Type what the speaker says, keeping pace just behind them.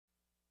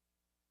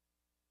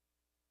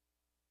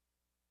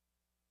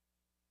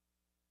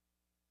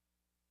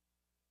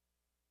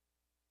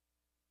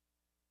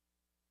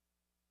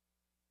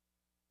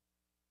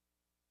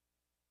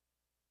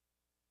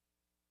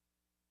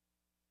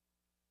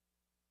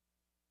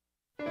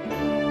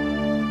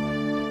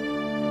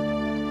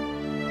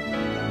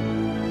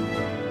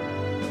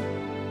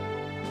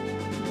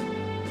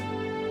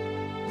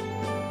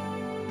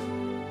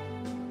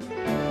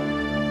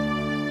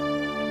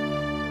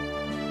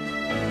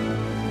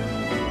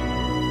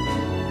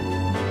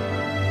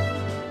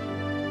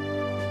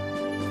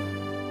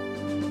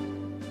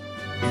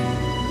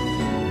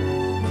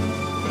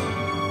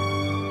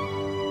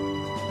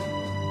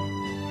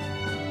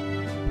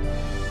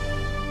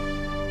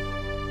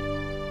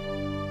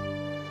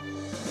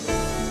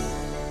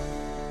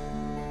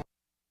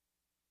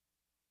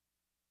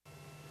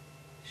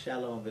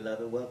Shalom,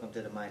 beloved. Welcome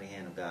to the Mighty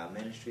Hand of God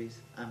Ministries.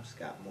 I'm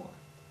Scott Moore.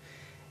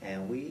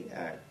 And we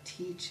are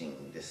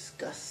teaching,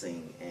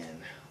 discussing,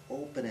 and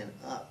opening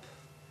up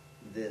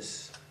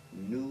this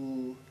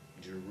new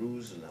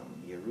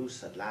Jerusalem,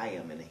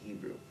 Jerusalem in the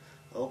Hebrew.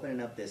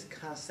 Opening up this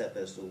concept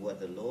as to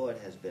what the Lord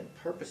has been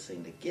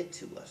purposing to get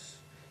to us.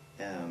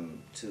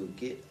 To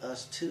get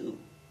us to,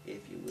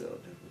 if you will,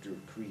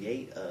 to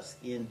create us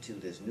into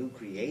this new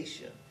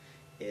creation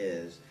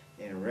is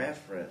in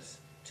reference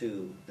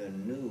to the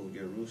new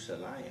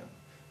Jerusalem,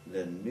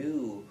 the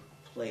new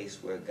place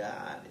where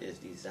God is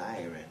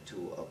desiring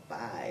to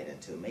abide and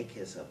to make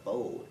his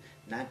abode,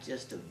 not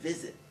just to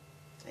visit,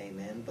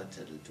 amen, but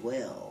to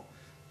dwell,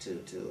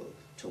 to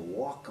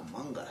walk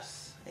among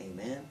us,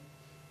 amen,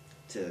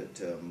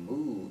 to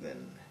move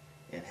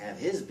and have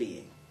his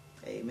being,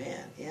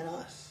 amen, in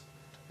us,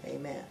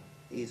 amen.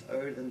 These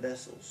earthen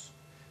vessels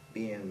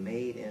being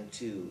made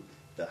into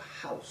the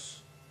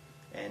house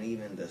and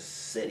even the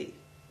city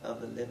of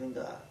the living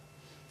God.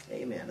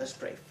 Amen. Let's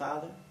pray.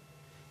 Father,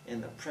 in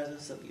the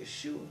presence of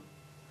Yeshua,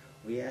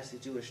 we ask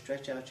that you would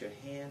stretch out your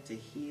hand to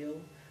heal,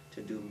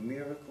 to do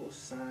miracles,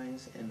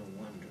 signs, and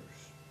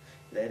wonders.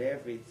 Let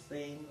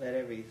everything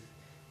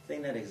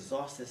that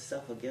exhausts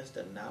itself against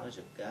the knowledge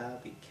of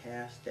God be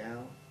cast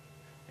down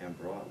and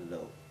brought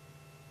low.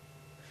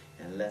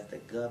 And let the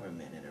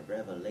government and the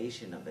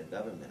revelation of the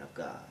government of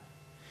God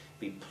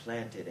be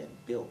planted and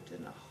built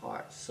in the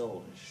heart,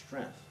 soul, and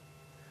strength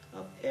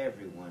of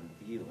everyone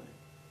viewing.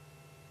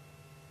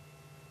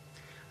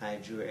 I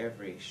adjure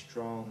every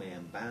strong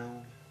man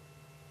bound,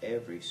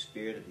 every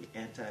spirit of the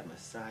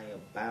anti-Messiah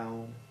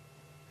bound.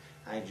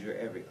 I adjure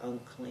every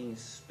unclean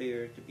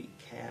spirit to be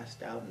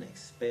cast out and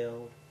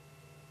expelled.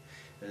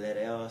 Let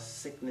all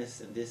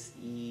sickness and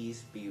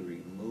disease be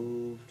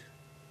removed.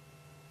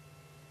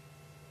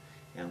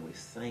 And we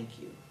thank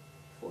you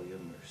for your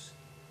mercy.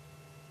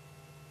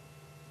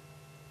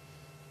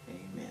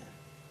 Amen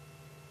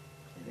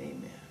and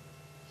amen.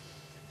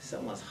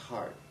 Someone's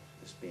heart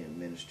is being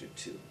ministered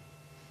to.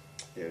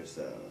 There's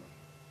a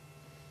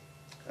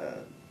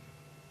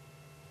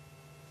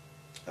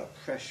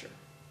pressure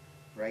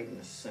right in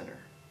the center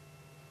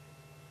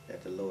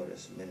that the Lord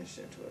is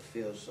ministering to. It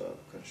feels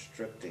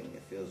constricting.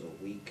 It feels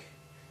weak.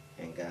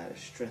 And God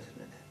is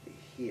strengthening it. Be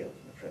healed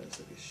in the presence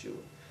of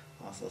Yeshua.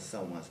 Also,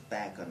 someone's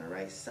back on the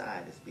right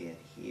side is being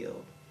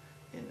healed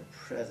in the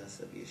presence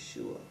of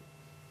Yeshua.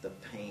 The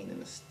pain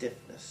and the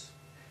stiffness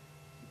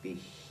be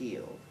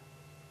healed.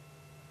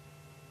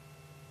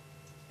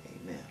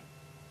 Amen.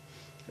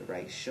 The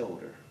right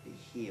shoulder be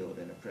healed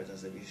in the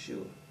presence of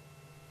Yeshua.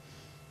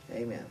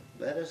 Amen.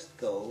 Let us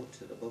go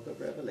to the book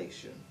of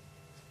Revelation.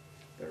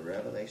 The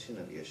revelation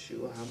of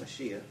Yeshua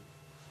HaMashiach,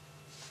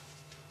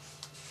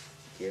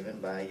 given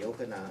by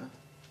Yochanan.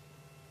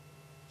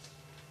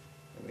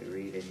 Let me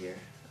read it here.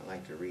 I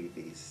like to read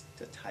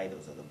the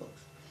titles of the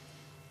books.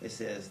 It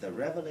says, the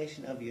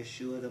revelation of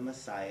Yeshua the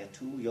Messiah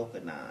to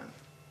Yochanan,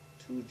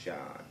 to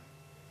John.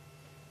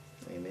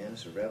 Amen.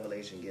 It's a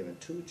revelation given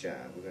to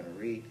John. We're going to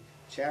read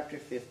chapter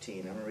 15.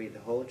 I'm going to read the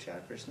whole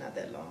chapter. It's not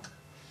that long.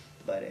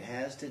 But it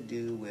has to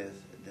do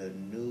with the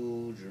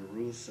new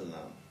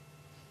Jerusalem.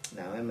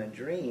 Now, in my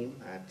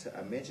dream,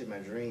 I mentioned my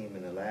dream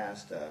in the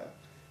last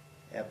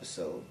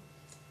episode,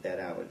 that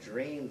I would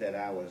dream that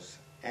I was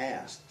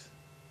asked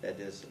that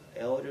this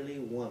elderly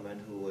woman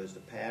who was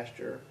the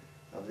pastor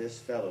of this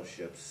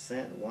fellowship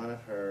sent one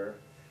of her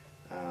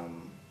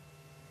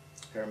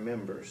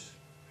members,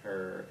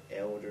 her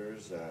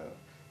elders,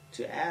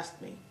 to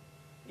ask me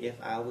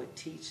if I would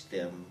teach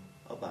them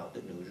about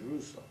the New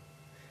Jerusalem.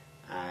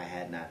 I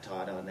had not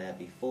taught on that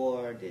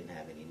before, didn't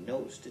have any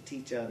notes to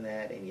teach on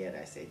that, and yet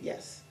I said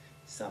yes.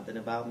 Something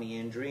about me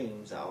in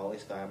dreams, I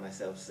always find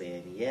myself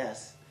saying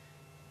yes,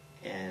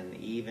 and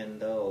even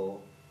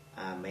though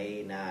I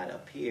may not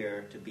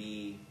appear to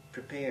be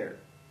prepared,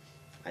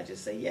 I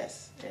just say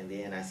yes, and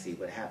then I see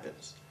what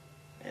happens.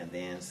 And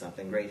then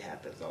something great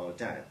happens all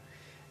the time.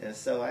 And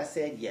so I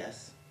said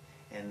yes,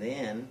 and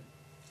then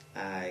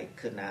I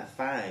could not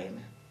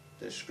find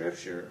the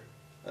scripture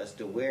as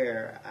to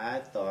where I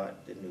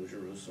thought the New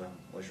Jerusalem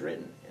was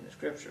written in the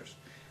scriptures.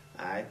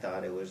 I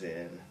thought it was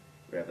in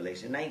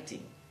Revelation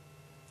 19.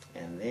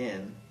 And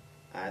then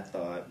I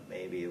thought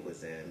maybe it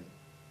was in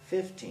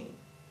 15.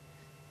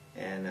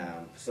 And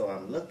so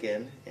I'm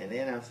looking, and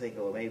then I'm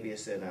thinking, well, maybe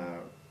it's in,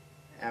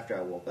 after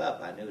I woke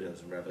up, I knew it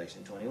was in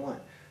Revelation 21.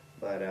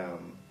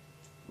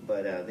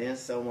 But then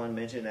someone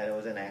mentioned that it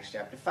was in Acts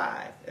chapter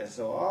 5. And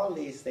so all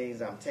these things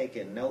I'm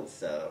taking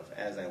notes of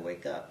as I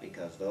wake up,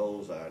 because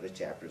those are the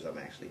chapters I'm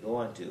actually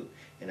going to.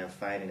 And I'm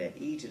finding that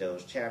each of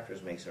those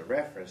chapters makes a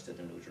reference to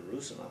the New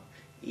Jerusalem,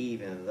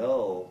 even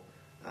though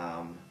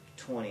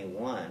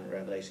 21,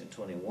 Revelation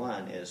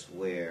 21, is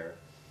where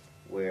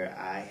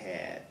I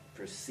had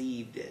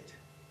perceived it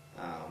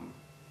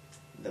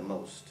the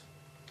most.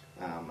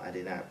 I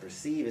did not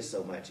perceive it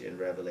so much in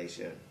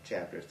Revelation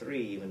chapter 3,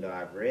 even though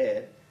I've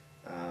read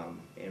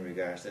in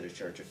regards to the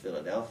Church of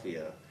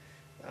Philadelphia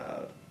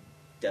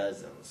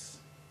dozens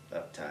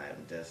of time,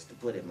 just to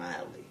put it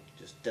mildly,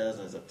 just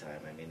dozens of time.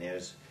 I mean,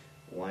 there's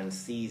one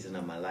season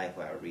of my life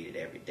where I read it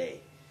every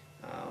day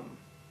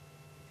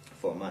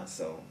for months.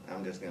 So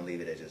I'm just going to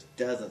leave it at just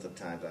dozens of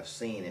times I've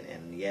seen it,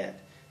 and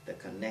yet the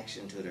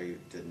connection to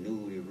the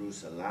New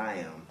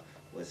Jerusalem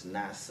was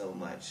not so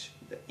much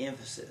the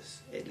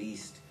emphasis. At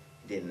least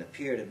it didn't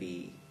appear to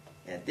be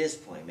at this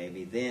point.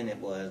 Maybe then it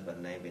was, but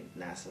maybe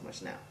not so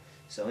much now.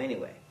 So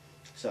anyway,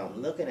 so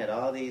I'm looking at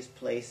all these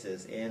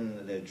places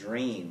in the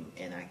dream,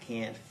 and I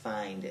can't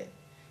find it.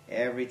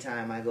 Every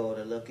time I go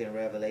to look in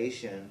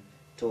Revelation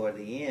toward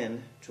the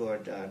end,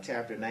 toward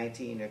chapter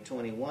 19 or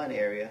 21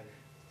 area,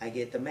 I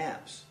get the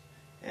maps.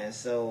 And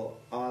so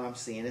all I'm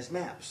seeing is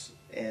maps.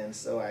 And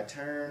so I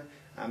turn,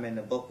 I'm in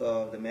the book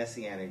of the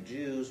Messianic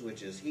Jews,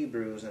 which is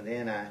Hebrews, and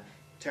then I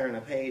turn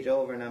a page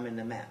over and I'm in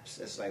the maps.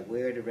 It's like,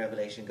 where did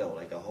Revelation go?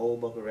 Like the whole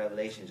book of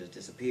Revelation just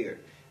disappeared.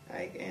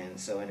 And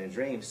so in a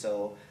dream,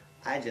 so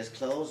I just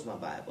closed my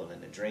Bible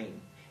in a dream,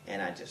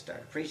 and I just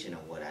started preaching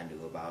on what I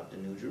knew about the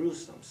New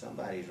Jerusalem.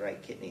 Somebody's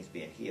right kidney's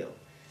being healed.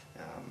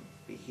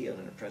 Be healed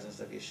in the presence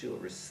of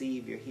Yeshua.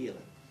 Receive your healing.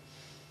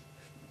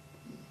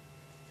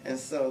 And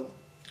so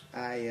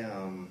I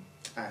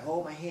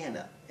hold my hand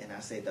up and I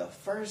say the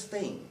first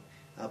thing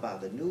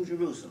about the New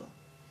Jerusalem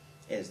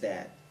is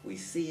that we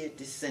see it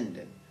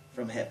descending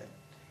from heaven.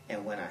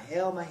 And when I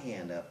held my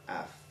hand up,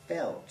 I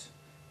felt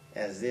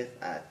as if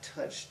I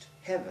touched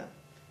heaven.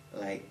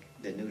 Like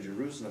the New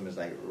Jerusalem is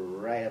like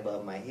right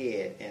above my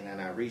head, and then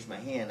I reach my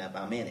hand up,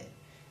 I'm in it.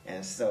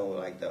 And so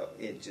like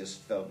it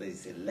just felt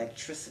this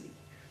electricity.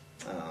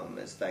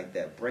 It's like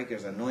that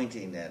breaker's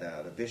anointing that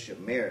the Bishop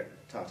Merritt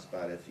talks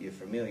about. If you're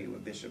familiar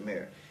with Bishop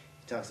Merritt,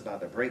 he talks about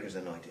the breaker's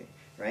anointing,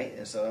 right?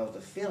 And so that was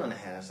the feeling I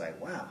had. I was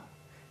like, wow.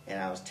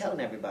 And I was telling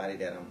everybody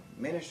that I'm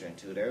ministering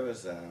to, there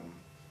was, I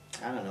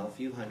don't know, a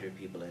few hundred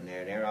people in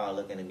there. They're all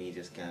looking at me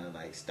just kind of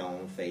like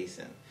stone face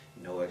and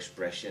no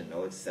expression,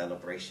 no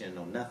celebration,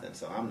 no nothing.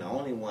 So I'm the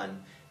only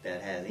one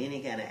that has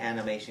any kind of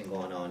animation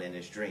going on in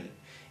this dream.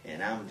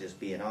 And I'm just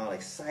being all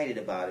excited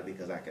about it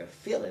because I could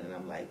feel it. And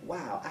I'm like,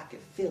 wow, I can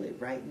feel it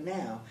right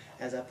now.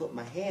 As I put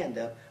my hand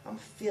up, I'm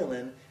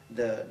feeling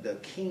the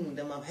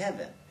kingdom of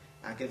heaven.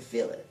 I can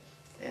feel it.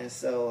 And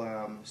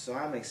so so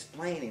I'm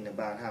explaining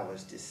about how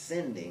it's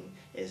descending.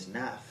 It's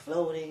not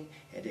floating.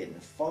 It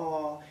didn't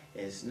fall.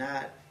 It's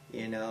not,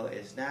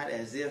 it's not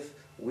as if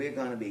we're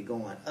going to be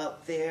going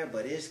up there,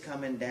 but it's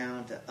coming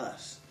down to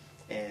us.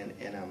 And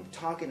I'm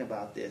talking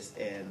about this,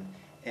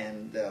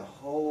 and the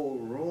whole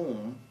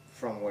room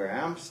from where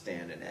I'm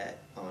standing at,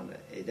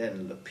 it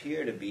doesn't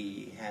appear to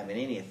be having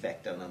any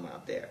effect on them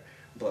out there.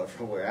 But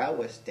from where I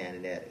was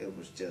standing at, it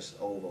was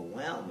just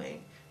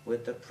overwhelming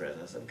with the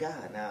presence of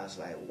God. And I was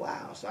like,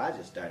 wow. So I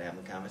just started having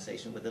a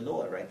conversation with the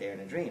Lord right there in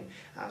the dream.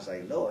 I was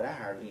like, Lord, I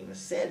hardly even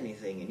said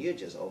anything, and you're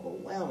just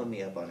overwhelming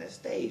me up on that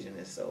stage, and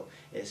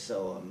it's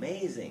so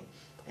amazing.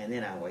 And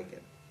then I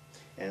awakened.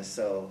 And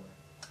so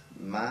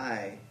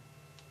my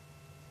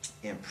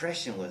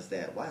impression was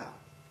that, wow,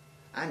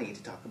 I need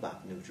to talk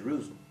about New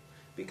Jerusalem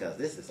because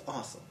this is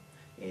awesome,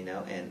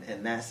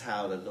 and that's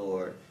how the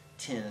Lord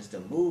tends to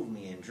move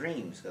me in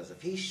dreams, because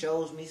if he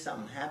shows me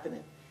something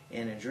happening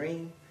in a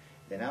dream,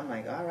 then I'm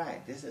like, all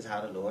right, this is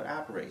how the Lord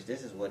operates.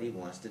 This is what he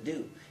wants to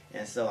do.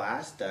 And so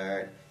I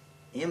start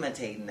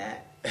imitating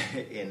that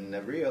in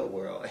the real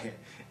world,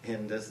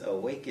 in this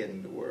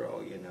awakened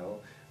world,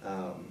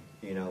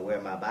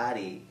 where my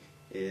body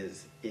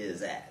is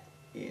at,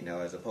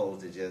 as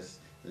opposed to just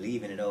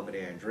leaving it over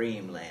there in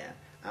dreamland.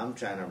 I'm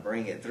trying to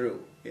bring it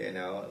through,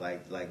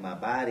 like my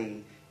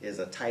body is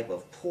a type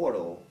of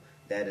portal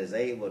that is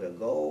able to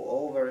go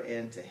over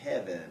into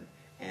heaven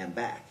and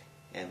back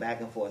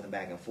and forth and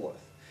back and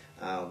forth.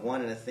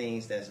 One of the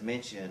things that's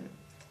mentioned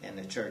in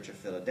the church of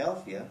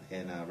Philadelphia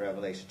in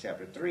Revelation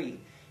chapter 3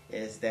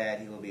 is that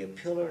he will be a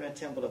pillar in the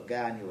temple of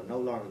God, and he will no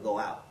longer go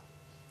out.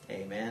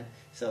 Amen.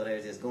 So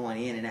there's this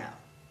going in and out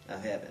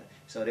of heaven.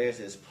 So there's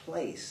this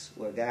place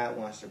where God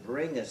wants to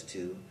bring us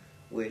to,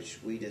 which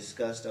we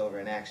discussed over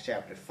in Acts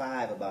chapter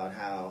 5 about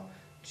how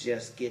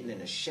just getting in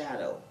the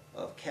shadow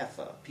of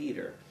Kepha,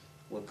 Peter,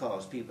 would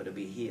cause people to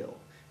be healed.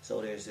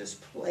 So there's this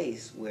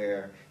place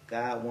where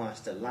God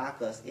wants to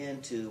lock us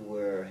into,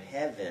 where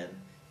heaven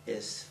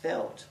is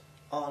felt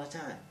all the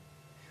time,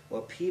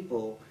 where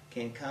people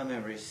can come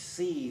and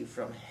receive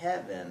from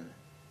heaven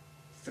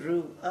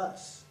through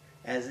us,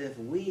 as if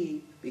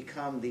we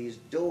become these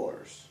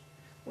doors.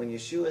 When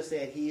Yeshua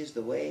said he is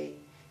the way,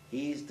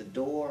 he's the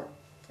door,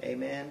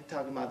 amen,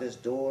 talking about this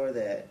door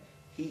that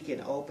he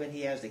can open.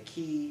 He has the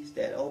keys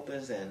that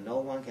opens and no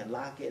one can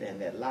lock it, and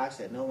that locks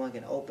that no one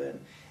can open.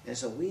 And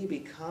so we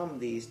become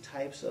these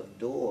types of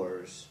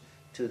doors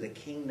to the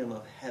kingdom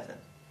of heaven.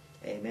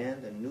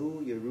 Amen. The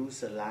New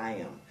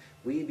Jerusalem.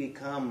 We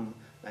become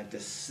like the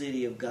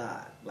city of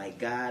God. Like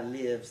God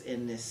lives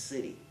in this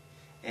city.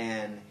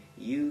 And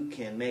you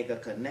can make a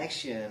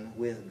connection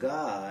with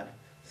God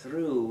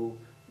through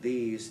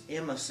these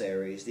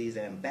emissaries, these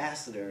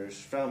ambassadors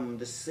from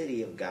the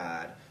city of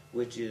God,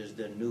 which is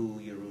the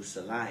New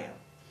Jerusalem.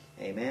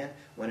 Amen.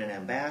 When an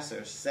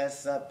ambassador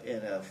sets up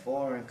in a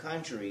foreign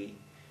country,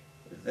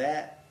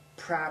 that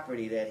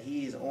property that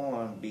he's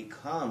on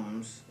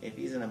becomes, if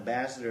he's an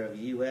ambassador of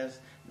the U.S.,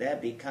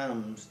 that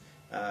becomes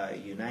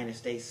United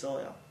States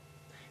soil.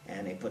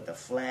 And they put the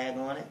flag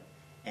on it.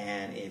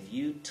 And if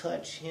you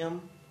touch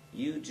him,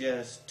 you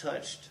just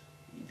touched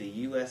the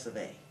U.S. of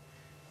A.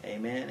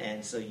 Amen.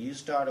 And so you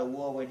start a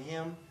war with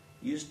him,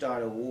 you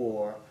start a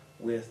war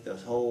with the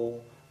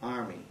whole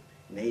Army,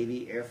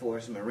 Navy, Air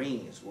Force,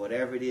 Marines,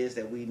 whatever it is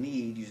that we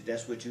need,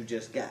 that's what you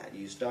just got.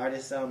 You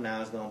started some,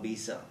 now it's going to be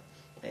some.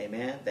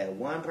 Amen. That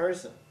one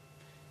person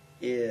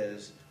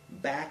is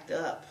backed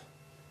up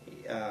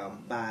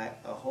by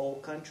a whole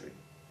country.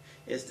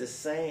 It's the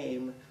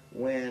same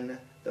when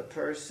the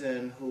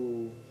person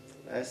who,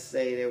 let's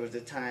say there was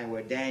a time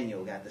where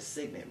Daniel got the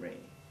signet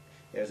ring.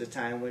 There was a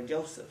time when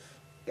Joseph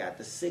got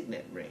the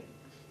signet ring.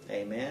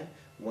 Amen.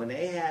 When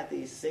they had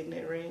these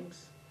signet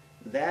rings,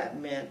 that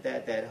meant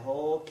that that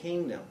whole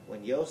kingdom,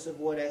 when Joseph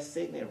wore that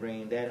signet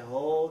ring, that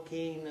whole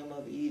kingdom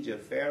of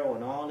Egypt, Pharaoh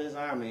and all his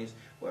armies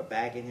were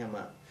backing him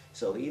up.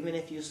 So even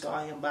if you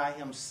saw him by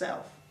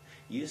himself,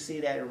 you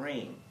see that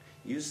ring,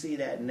 you see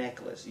that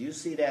necklace, you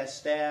see that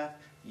staff,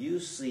 you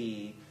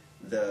see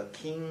the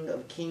King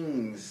of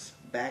Kings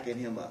backing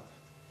him up.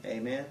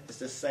 Amen. It's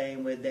the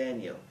same with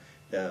Daniel.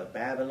 The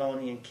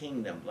Babylonian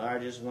kingdom,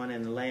 largest one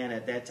in the land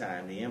at that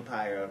time, the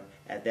empire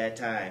at that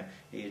time,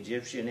 the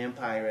Egyptian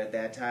empire at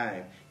that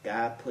time.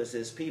 God puts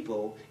his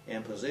people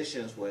in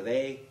positions where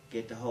they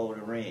get to hold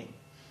a ring.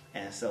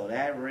 And so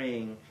that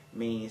ring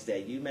means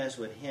that you mess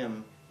with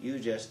him, you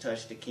just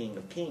touch the King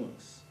of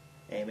Kings.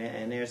 Amen.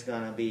 And there's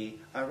going to be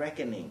a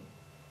reckoning.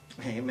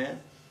 Amen.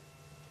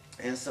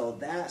 And so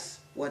that's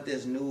what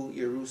this new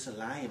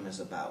Jerusalem is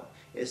about.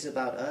 It's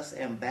about us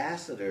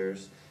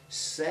ambassadors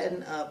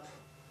setting up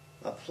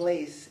a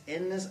place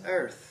in this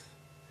earth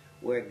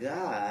where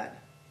God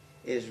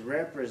is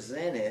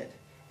represented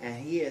and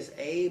he is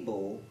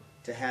able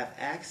to have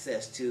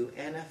access to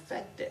and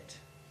affect it.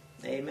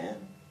 Amen.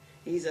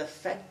 He's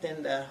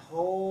affecting the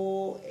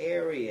whole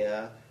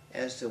area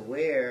as to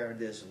where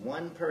this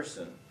one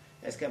person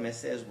has come. It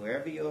says,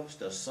 wherever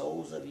the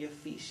soles of your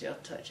feet shall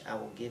touch, I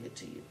will give it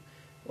to you.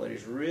 What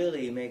it's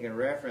really making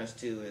reference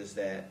to is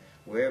that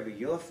wherever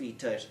your feet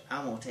touch,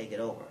 I'm going to take it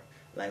over.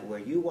 Like where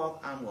you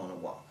walk, I'm going to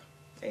walk.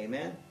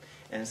 Amen.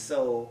 And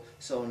so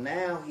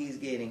now he's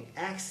getting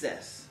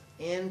access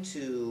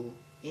into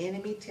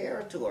enemy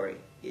territory,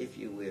 if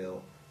you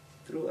will,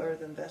 through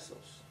earthen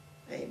vessels.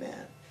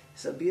 Amen.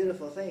 It's a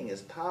beautiful thing.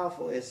 It's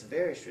powerful. It's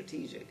very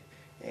strategic.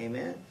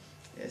 Amen.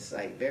 It's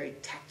like very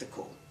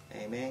tactical.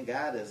 Amen.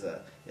 God is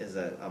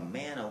a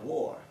man of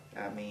war.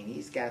 I mean,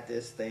 he's got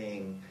this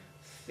thing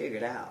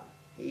figured out.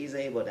 He's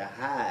able to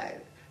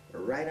hide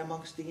right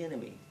amongst the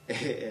enemy.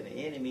 And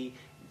the enemy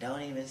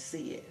don't even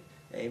see it.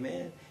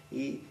 Amen.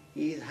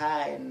 He's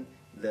hiding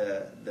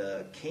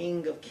the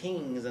King of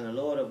Kings and the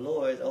Lord of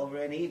Lords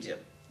over in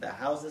Egypt, the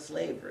house of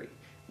slavery.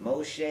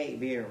 Moshe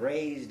being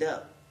raised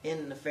up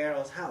in the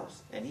Pharaoh's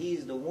house. And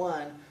he's the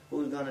one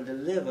who's going to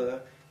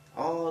deliver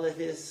all of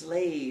his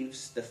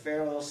slaves, the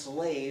Pharaoh's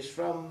slaves,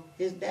 from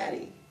his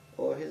daddy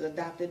or his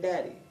adopted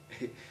daddy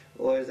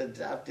or his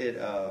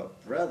adopted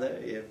brother,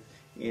 if,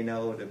 you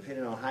know,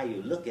 depending on how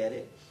you look at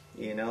it.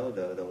 You know,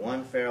 the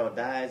one Pharaoh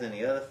dies and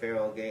the other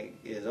Pharaoh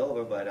is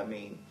over, but I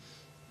mean,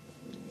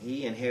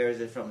 he inherits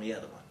it from the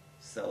other one.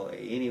 So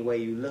any way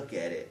you look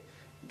at it,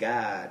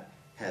 God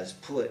has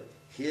put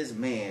his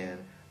man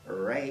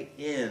right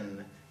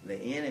in the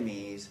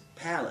enemy's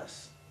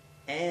palace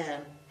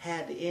and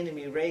had the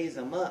enemy raise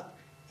him up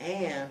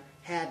and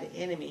had the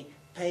enemy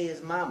pay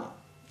his mama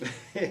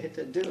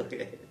to do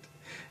it.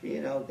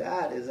 You know,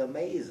 God is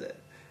amazing.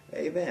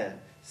 Amen.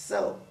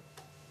 So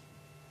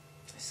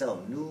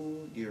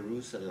New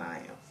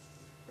Jerusalem,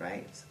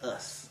 right? It's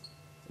us.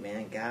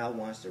 Man, God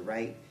wants to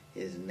write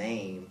his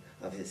name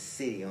of his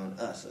city on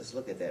us. Let's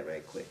look at that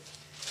right quick.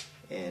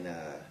 In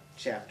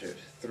chapter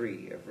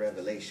 3 of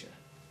Revelation.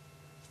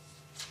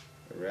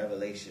 The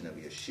revelation of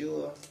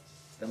Yeshua,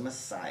 the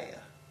Messiah,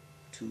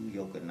 to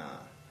Yochanan.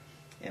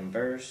 In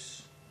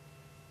verse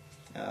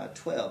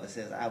 12, it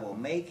says, I will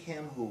make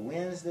him who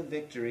wins the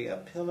victory a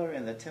pillar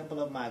in the temple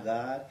of my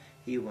God.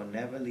 He will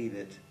never leave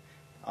it.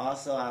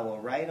 Also, I will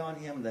write on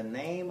him the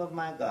name of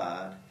my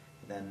God,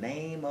 the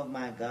name of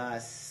my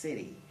God's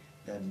city,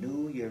 the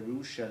new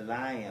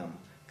Jerusalem,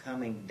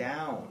 coming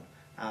down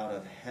out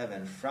of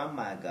heaven from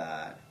my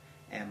God,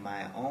 and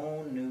my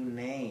own new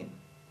name.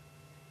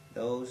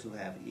 Those who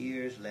have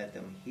ears, let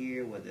them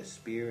hear what the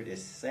Spirit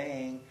is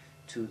saying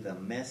to the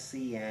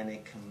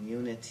messianic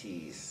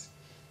communities.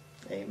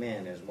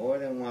 Amen. There's more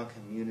than one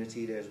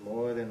community. There's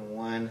more than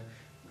one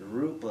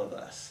group of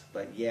us,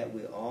 but yet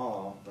we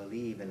all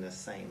believe in the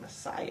same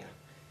Messiah.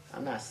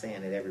 I'm not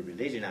saying that every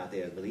religion out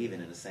there is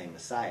believing in the same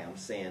Messiah. I'm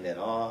saying that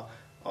all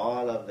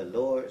of the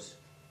Lord's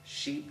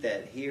sheep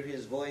that hear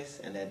his voice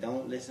and that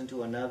don't listen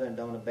to another and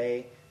don't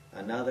obey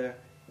another,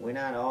 we're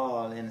not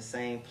all in the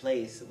same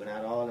place. We're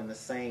not all in the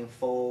same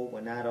fold.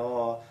 We're not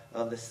all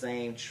of the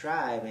same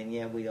tribe, and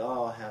yet we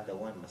all have the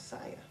one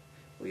Messiah.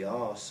 We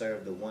all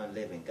serve the one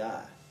living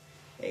God.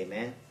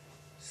 Amen.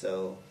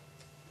 So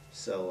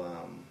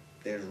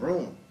there's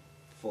room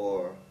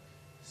for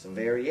some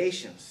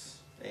variations.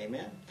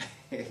 Amen.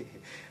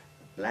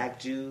 Black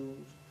Jews,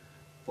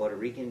 Puerto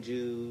Rican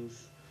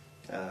Jews,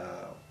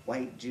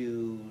 white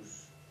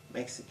Jews,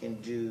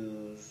 Mexican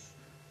Jews,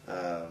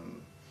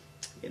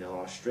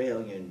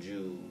 Australian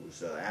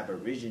Jews,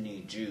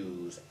 Aborigine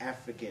Jews,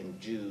 African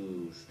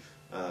Jews,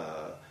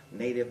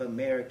 Native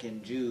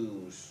American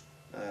Jews,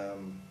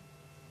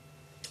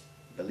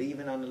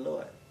 believing on the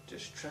Lord,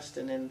 just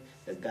trusting in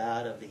the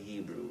God of the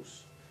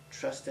Hebrews,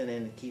 trusting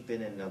in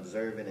keeping and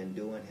observing and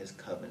doing his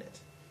covenant.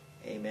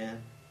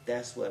 Amen.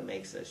 That's what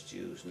makes us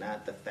Jews,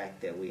 not the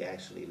fact that we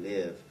actually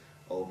live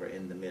over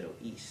in the Middle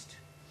East.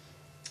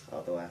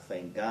 Although I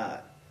thank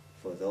God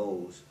for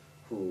those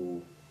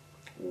who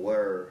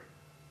were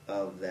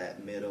of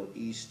that Middle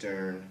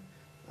Eastern,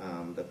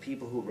 the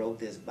people who wrote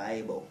this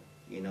Bible,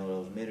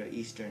 those Middle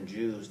Eastern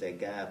Jews that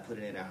God put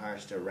it in their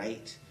hearts to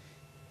write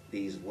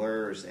these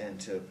words and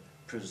to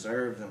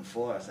preserve them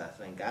for us. I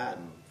thank God.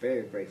 I'm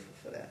very grateful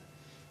for that.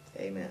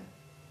 Amen.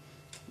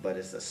 But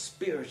it's a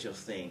spiritual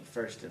thing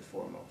first and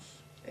foremost.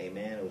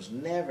 Amen. It was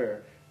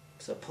never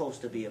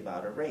supposed to be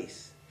about a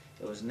race.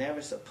 It was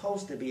never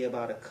supposed to be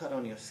about a cut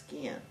on your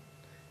skin.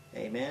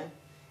 Amen.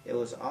 It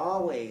was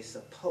always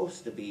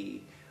supposed to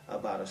be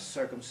about a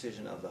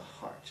circumcision of the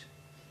heart.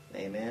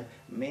 Amen.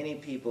 Many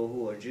people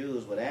who are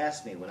Jews would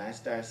ask me when I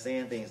start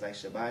saying things like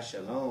Shabbat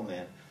Shalom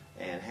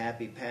and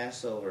Happy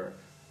Passover,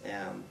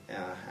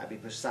 Happy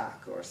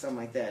Pesach or something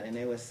like that, and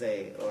they would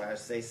say, or I'd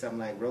say something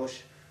like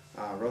Rosh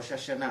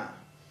Hashanah,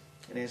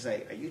 and they'd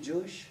say, "Are you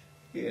Jewish?"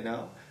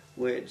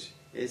 Which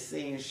it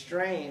seems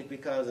strange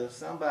because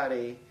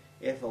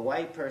if a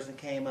white person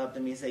came up to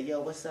me and said, "Yo,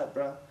 what's up,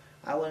 bro?"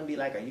 I wouldn't be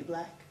like, "Are you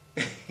black?"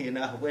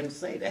 I wouldn't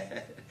say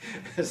that.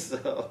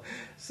 So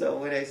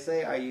when they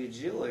say, "Are you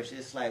Jewish?"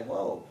 it's like,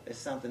 whoa, there's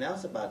something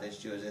else about this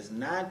Jewish. It's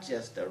not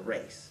just a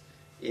race.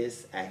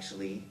 It's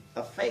actually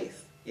a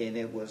faith. And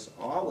it was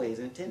always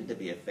intended to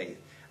be a faith.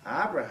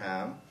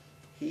 Abraham,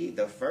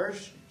 the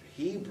first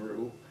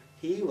Hebrew,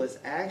 he was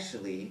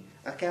actually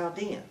a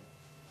Chaldean.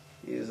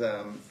 He was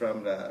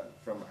from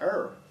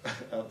Ur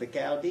of the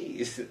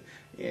Chaldees.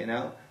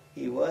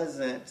 He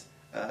wasn't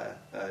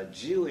a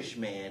Jewish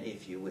man,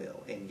 if you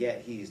will, and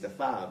yet he's the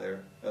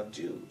father of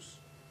Jews.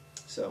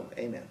 So,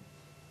 amen.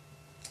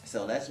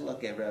 So let's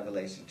look at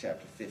Revelation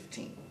chapter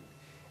 15.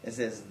 It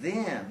says,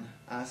 "Then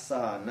I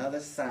saw another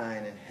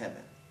sign in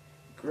heaven,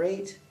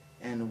 great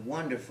and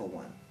wonderful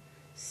one,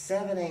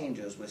 7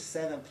 angels with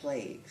 7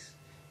 plagues,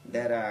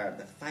 that are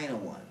the final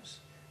ones,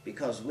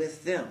 because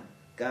with them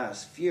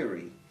God's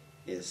fury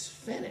is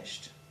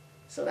finished."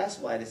 So that's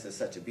why this is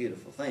such a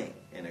beautiful thing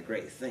and a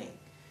great thing.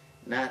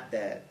 Not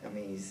that,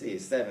 you see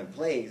 7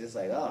 plagues, it's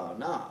like, oh,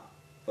 no.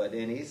 But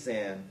then he's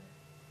saying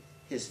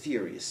his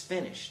fury is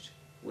finished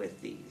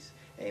with these.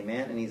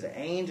 Amen? And these are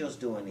angels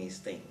doing these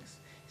things.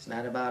 It's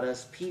not about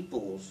us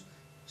peoples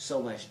so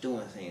much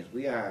doing things.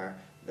 We are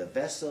the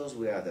vessels,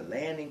 we are the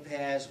landing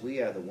pads, we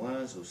are the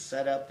ones who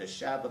set up the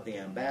shop of the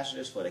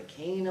ambassadors for the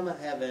kingdom of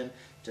heaven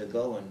to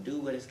go and do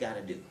what it's got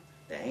to do.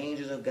 The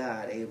angels of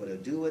God are able to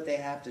do what they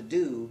have to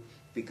do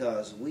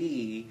because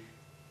we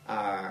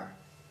are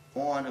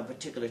on a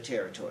particular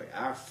territory.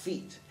 Our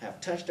feet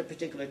have touched a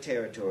particular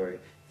territory.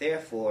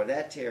 Therefore,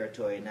 that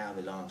territory now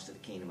belongs to the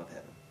kingdom of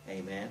heaven.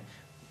 Amen.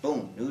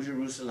 Boom. New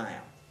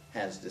Jerusalem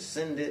has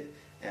descended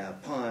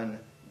upon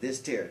this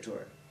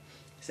territory.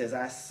 It says,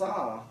 "I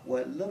saw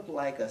what looked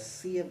like a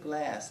sea of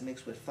glass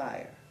mixed with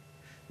fire.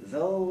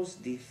 Those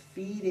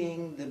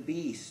defeating the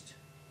beast,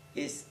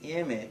 its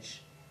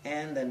image,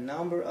 and the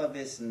number of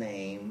its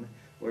name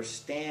were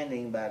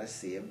standing by the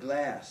sea of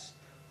glass,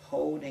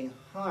 holding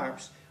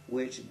harps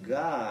which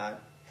God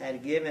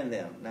had given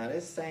them." Now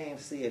this same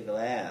sea of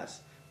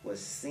glass was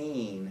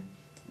seen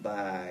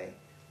by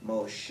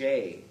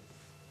Moshe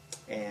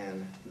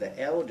and the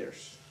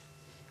elders.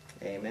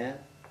 Amen.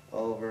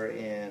 Over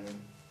in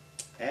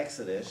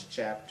Exodus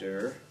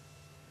chapter,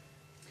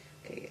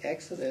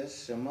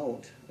 Exodus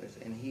Shemot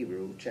in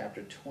Hebrew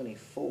chapter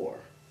 24.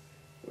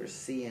 We're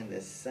seeing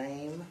the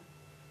same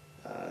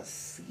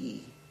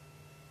sea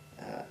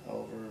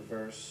over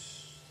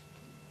verse.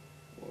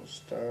 We'll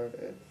start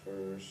at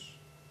verse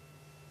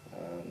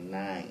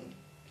 9.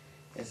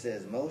 It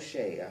says, "Moshe,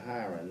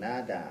 Aharon,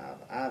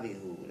 Nadab,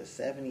 Abihu, the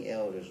 70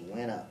 elders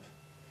went up,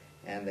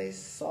 and they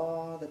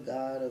saw the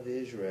God of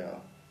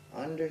Israel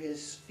under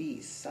his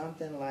feet,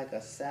 something like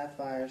a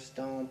sapphire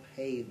stone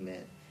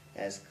pavement,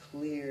 as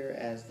clear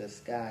as the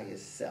sky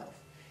itself.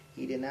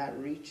 He did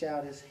not reach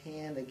out his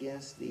hand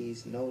against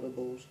these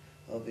notables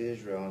of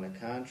Israel. On the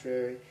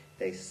contrary,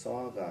 they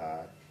saw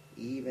God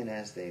even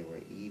as they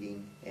were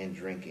eating and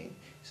drinking."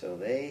 So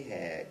they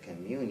had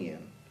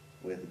communion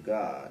with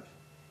God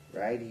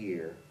right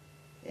here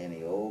in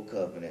the Old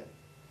Covenant,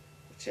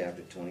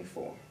 chapter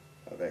 24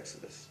 of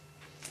Exodus.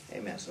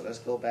 Amen. So let's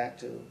go back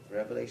to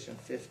Revelation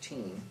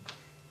 15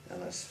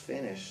 and let's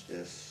finish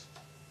this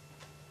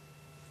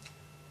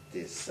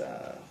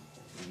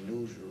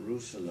New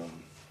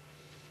Jerusalem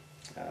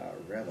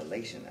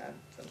revelation.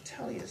 I'm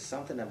telling you,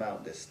 something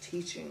about this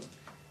teaching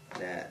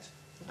that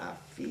I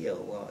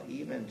feel, well,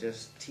 even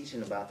just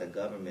teaching about the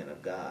government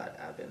of God,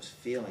 I've been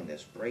feeling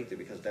this breakthrough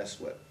because that's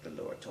what the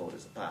Lord told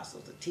his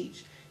apostles to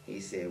teach. He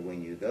said,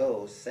 when you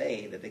go,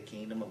 say that the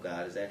kingdom of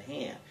God is at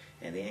hand,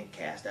 and then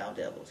cast out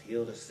devils,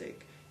 heal the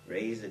sick,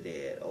 raise the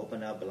dead,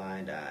 open up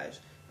blind eyes.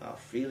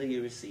 Freely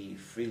you receive,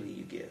 freely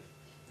you give.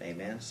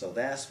 Amen. So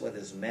that's what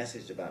this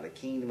message about the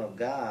kingdom of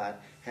God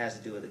has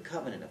to do with the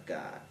covenant of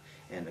God.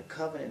 And the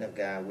covenant of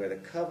God, where the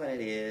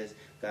covenant is,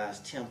 God's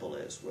temple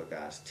is. Where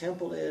God's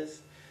temple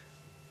is,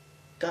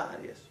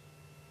 God is.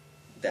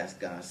 That's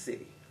God's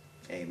city.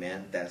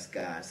 Amen. That's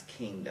God's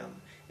kingdom.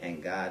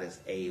 And God is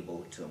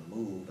able to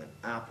move and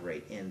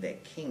operate in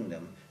that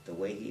kingdom the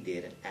way he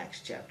did in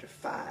Acts chapter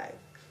 5.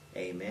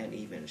 Amen.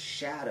 Even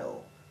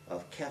shadow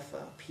of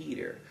Kepha,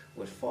 Peter,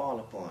 would fall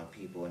upon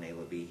people and they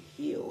would be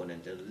healed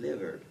and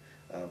delivered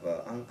of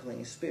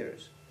unclean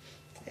spirits.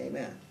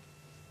 Amen.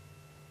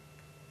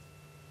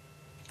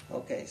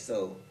 Okay,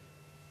 so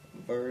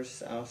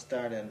I'll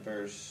start in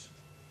verse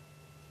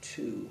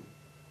 2.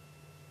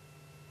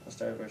 I'll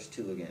start at verse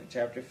 2 again.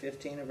 Chapter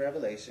 15 of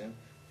Revelation,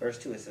 verse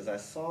 2, it says, I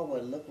saw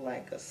what looked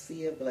like a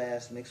sea of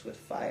glass mixed with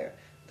fire,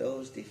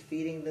 those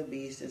defeating the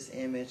beast, his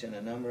image, and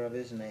the number of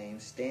his name,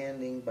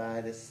 standing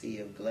by the sea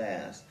of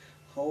glass,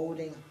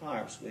 holding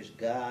harps which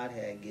God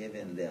had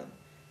given them.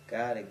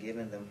 God had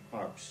given them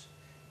harps.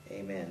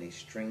 Amen. These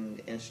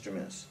stringed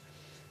instruments.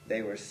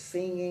 They were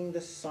singing the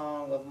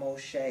song of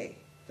Moshe,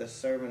 the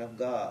servant of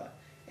God,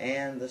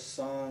 and the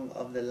song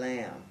of the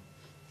Lamb.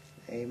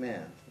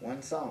 Amen.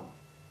 One song.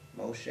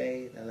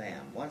 Moshe, the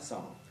Lamb. One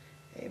song.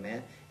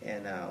 Amen.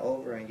 And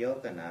over in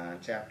Yochanan,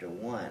 chapter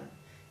 1,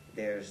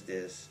 there's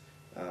this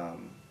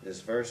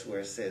verse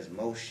where it says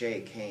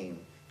Moshe came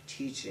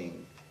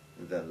teaching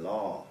the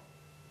law.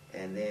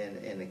 And then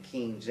in the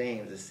King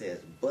James it says,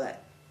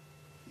 but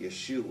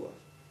Yeshua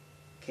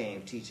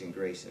came teaching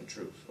grace and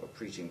truth, or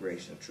preaching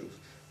grace and truth.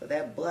 But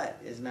that but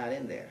is not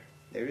in there.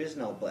 There is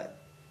no but.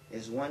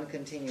 It's one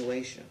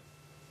continuation.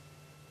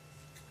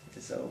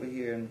 It's over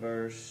here in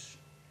verse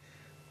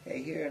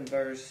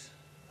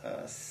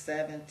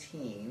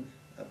 17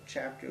 of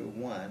chapter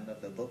 1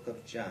 of the book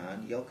of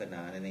John,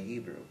 Yochanan in the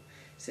Hebrew. It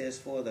says,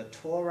 for the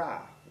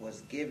Torah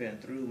was given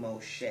through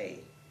Moshe.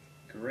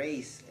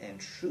 Grace and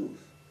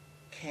truth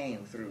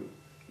came through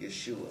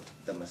Yeshua,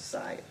 the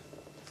Messiah.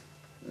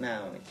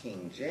 Now in the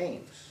King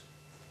James,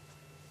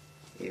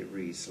 it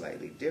reads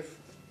slightly different.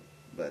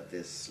 But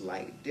this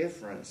slight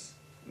difference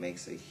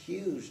makes a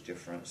huge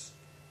difference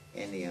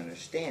in the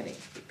understanding,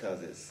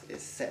 because it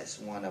sets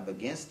one up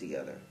against the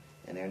other,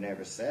 and they're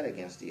never set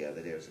against the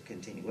other. There's a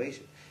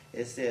continuation.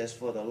 It says,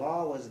 for the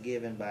law was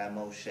given by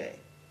Moshe,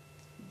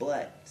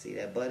 but, see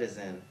that but is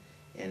in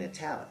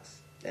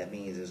italics. That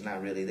means it's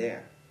not really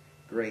there.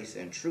 Grace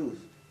and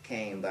truth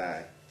came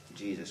by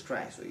Jesus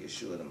Christ, or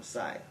Yeshua the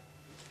Messiah.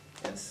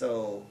 And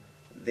so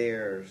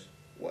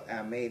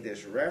I made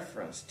this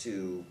reference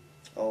to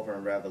over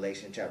in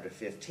Revelation chapter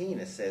 15.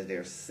 It says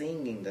they're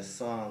singing the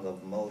song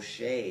of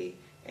Moshe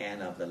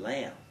and of the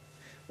Lamb.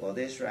 Well,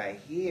 this right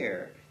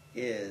here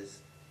is,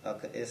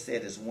 it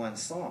said is one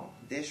song.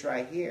 This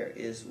right here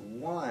is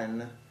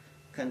one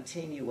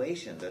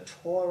continuation. The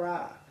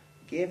Torah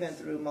given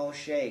through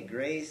Moshe,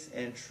 grace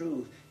and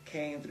truth,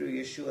 came through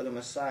Yeshua the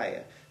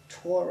Messiah.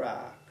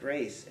 Torah,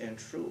 grace and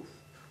truth,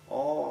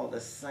 all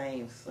the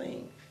same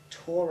thing.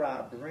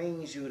 Torah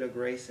brings you to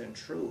grace and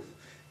truth.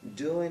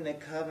 Doing the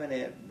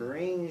covenant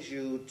brings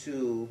you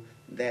to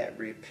that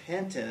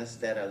repentance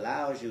that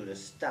allows you to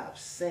stop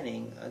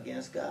sinning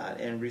against God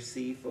and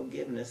receive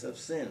forgiveness of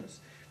sins.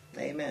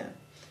 Amen.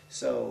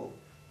 So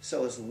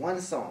it's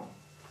one song.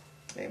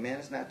 Amen.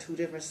 It's not two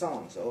different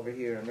songs over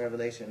here in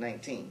Revelation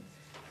 19.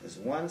 It's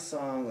one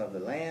song of the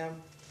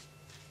Lamb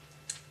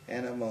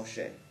and of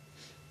Moshe.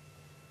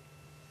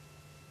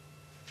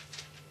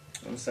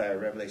 I'm sorry,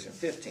 Revelation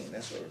 15.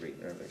 That's what we're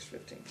reading, Revelation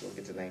 15. We'll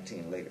get to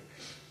 19 later.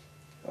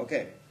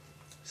 Okay.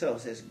 So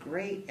it says,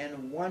 great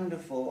and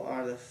wonderful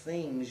are the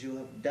things you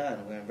have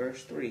done. We're in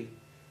verse 3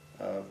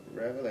 of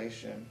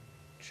Revelation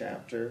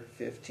chapter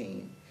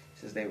 15. It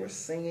says, they were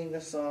singing the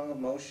song of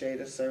Moshe,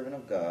 the servant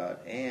of God,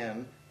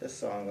 and the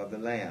song of the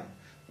Lamb.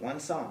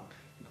 One song.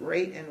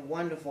 Great and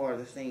wonderful are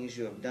the things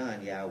you have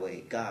done,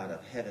 Yahweh, God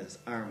of heaven's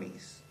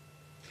armies.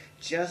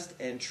 Just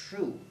and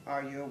true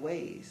are your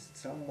ways.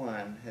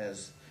 Someone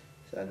has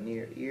a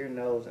near ear,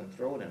 nose, and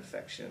throat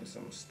infection,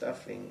 some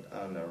stuffing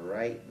on the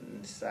right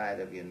side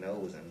of your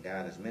nose, and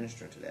God is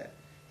ministering to that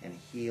and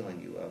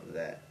healing you of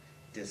that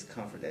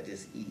discomfort, that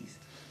dis-ease.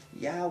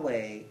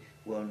 Yahweh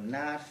will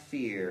not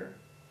fear.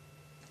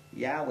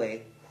 Yahweh,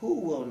 who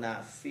will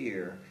not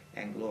fear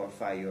and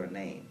glorify your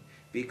name?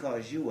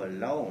 Because you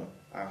alone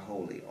are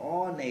holy.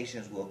 All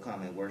nations will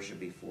come and worship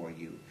before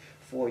you,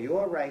 for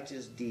your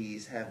righteous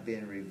deeds have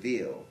been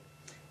revealed.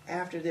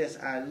 After this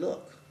I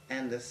look,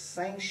 and the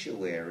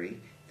sanctuary,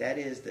 that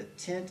is the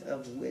tent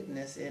of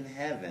witness in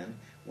heaven,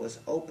 was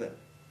open.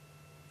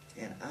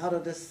 And out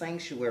of the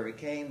sanctuary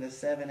came the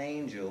 7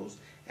 angels,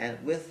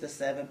 and with the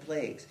 7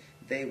 plagues.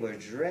 They were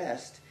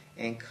dressed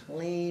and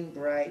clean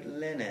bright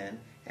linen,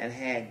 and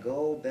had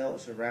gold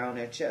belts around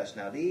their chests.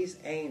 Now these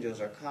angels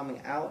are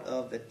coming out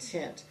of the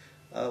tent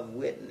of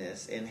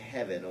witness in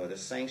heaven, or the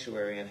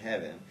sanctuary in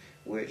heaven,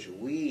 which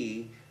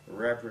we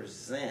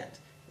represent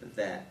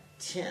that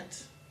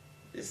tent.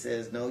 It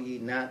says, know ye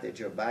not that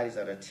your bodies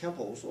are the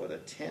temples or the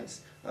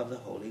tents of the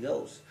Holy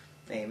Ghost.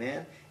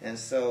 Amen. And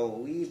so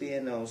we be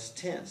in those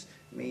tents,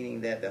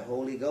 meaning that the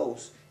Holy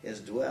Ghost is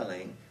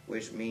dwelling,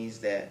 which means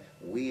that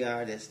we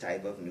are this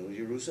type of New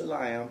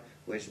Jerusalem,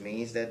 which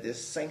means that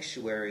this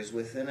sanctuary is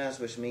within us,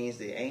 which means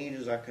the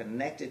angels are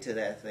connected to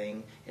that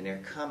thing, and they're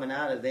coming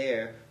out of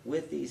there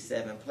with these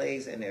 7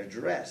 plagues, and they're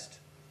dressed,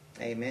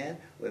 amen,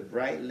 with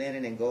bright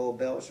linen and gold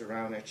belts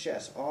around their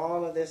chests.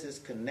 All of this is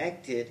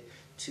connected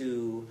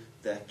to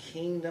the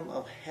kingdom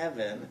of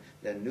heaven,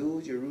 the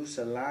New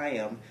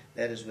Jerusalem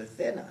that is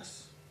within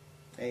us.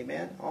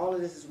 Amen. All of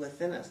this is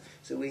within us.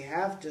 So we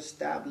have to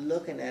stop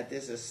looking at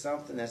this as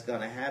something that's going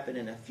to happen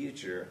in the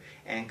future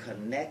and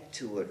connect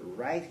to it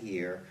right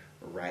here,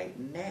 right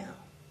now.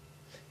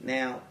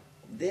 Now,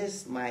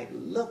 this might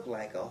look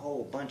like a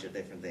whole bunch of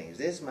different things.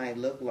 This might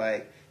look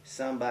like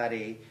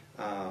somebody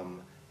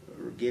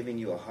giving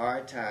you a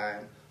hard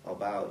time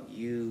about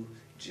you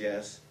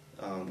just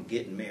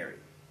getting married.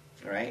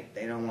 Right?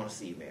 They don't want to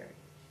see you married.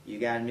 You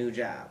got a new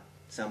job.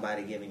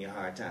 Somebody giving you a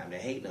hard time. They're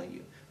hating on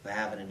you for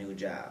having a new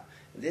job.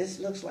 This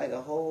looks like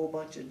a whole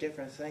bunch of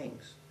different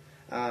things.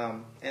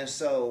 And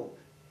so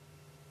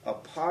a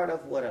part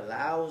of what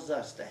allows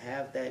us to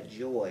have that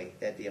joy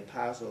that the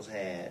apostles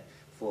had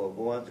for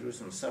going through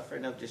some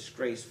suffering of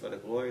disgrace for the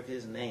glory of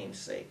his name's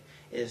sake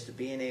is to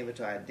being able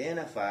to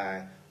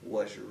identify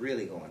what's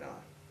really going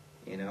on.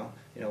 You know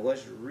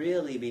what's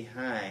really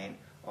behind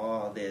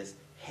all this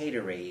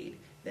haterade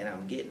that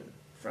I'm getting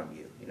from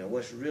you. You know,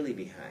 what's really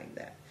behind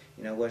that?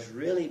 You know, what's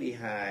really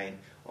behind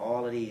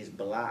all of these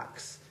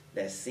blocks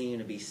that seem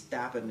to be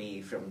stopping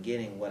me from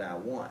getting what I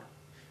want?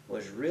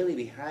 What's really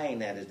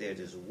behind that is there's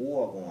this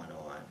war going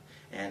on,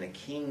 and the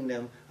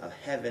kingdom of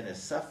heaven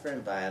is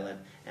suffering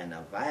violent, and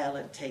the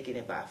violent taking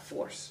it by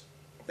force.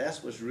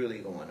 That's what's really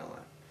going on.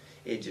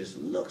 It just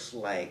looks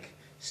like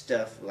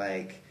stuff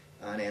like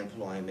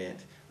unemployment,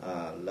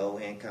 low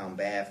income,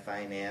 bad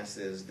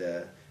finances,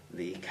 the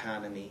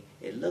economy.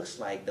 It looks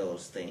like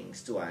those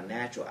things to our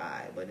natural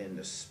eye, but in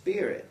the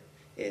spirit,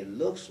 it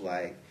looks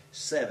like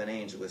 7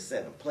 angels with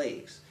 7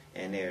 plagues.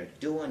 And they're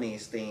doing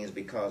these things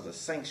because the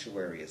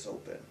sanctuary is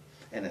open.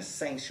 And the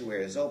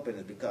sanctuary is open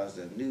is because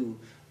the New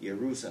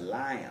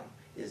Jerusalem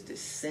is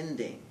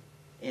descending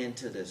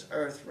into this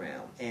earth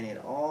realm. And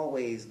it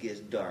always gets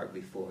dark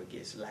before it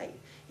gets light.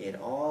 It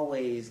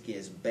always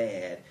gets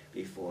bad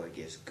before it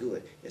gets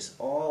good. It's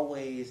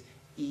always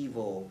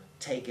evil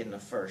taking the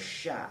first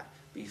shot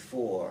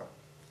before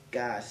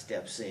God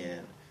steps in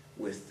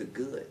with the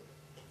good.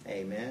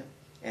 Amen.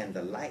 And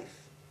the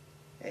life.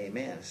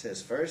 Amen. It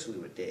says first we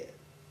were dead,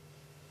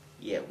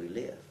 yet we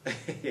live.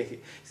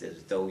 It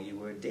says though you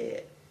were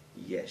dead,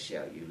 yet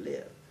shall you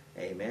live.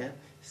 Amen.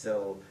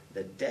 So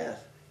the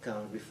death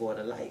comes before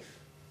the life.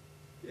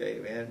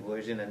 Amen.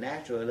 Whereas in the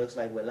natural it looks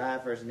like we're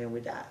alive first and then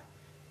we die.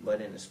 But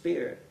in the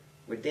spirit,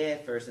 we're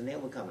dead first and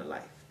then we come to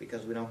life.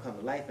 Because we don't come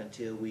to life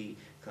until we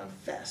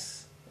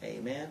confess.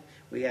 Amen.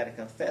 We got to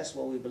confess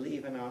what we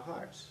believe in our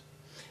hearts.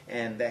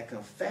 And that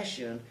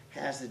confession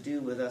has to do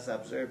with us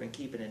observing,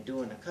 keeping, and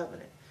doing the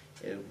covenant.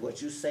 If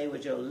what you say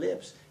with your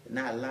lips is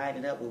not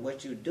lining up with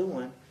what you're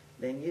doing,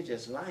 then you're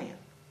just lying.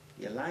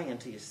 You're lying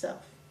to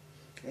yourself.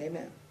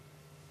 Amen.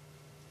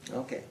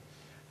 Okay.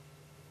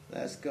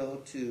 Let's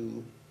go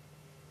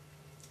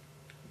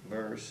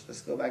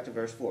back to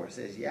verse 4. It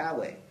says,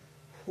 Yahweh,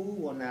 who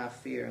will not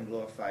fear and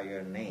glorify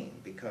your name,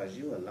 because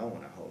you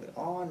alone are holy?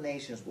 All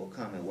nations will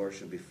come and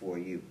worship before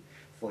you,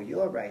 for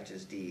your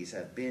righteous deeds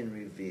have been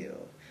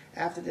revealed.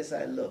 After this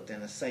I looked,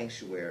 and a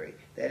sanctuary,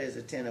 that is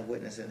the tent of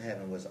witness in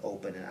heaven, was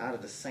open, and out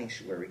of the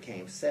sanctuary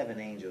came 7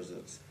 angels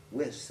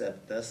with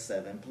the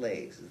 7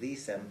 plagues.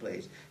 These 7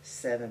 plagues,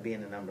 7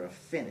 being the number of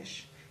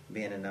finish,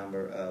 being a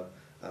number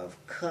of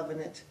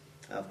covenant,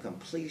 of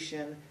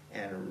completion,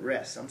 and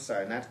rest. I'm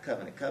sorry, not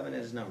covenant.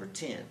 Covenant is number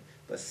 10.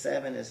 But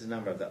 7 is the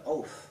number of the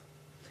oath,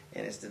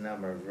 and it's the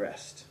number of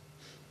rest.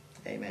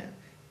 Amen.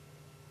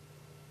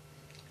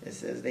 It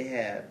says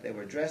they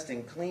were dressed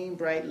in clean,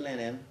 bright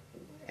linen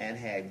and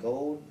had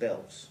gold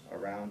belts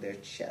around their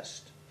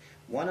chest.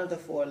 One of the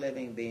 4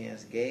 living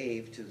beings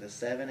gave to the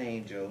 7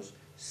 angels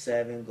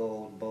 7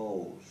 gold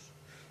bowls.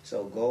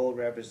 So gold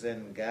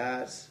representing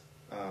God's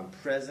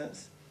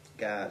presence,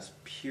 God's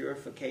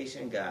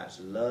purification, God's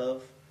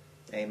love.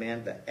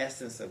 Amen. The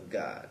essence of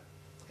God.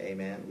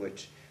 Amen.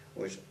 Which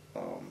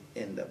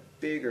in the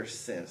bigger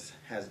sense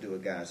has to do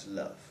with God's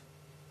love.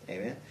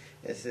 Amen.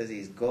 It says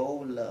these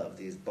gold love,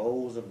 these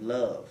bowls of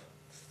love,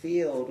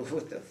 filled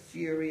with the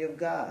fury of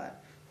God,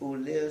 who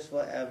lives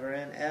forever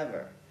and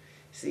ever.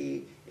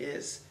 See,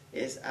 it's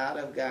out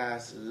of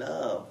God's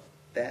love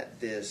that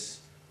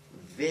this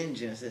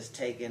vengeance is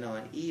taken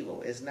on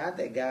evil. It's not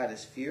that God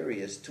is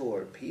furious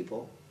toward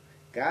people.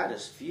 God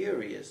is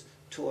furious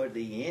toward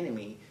the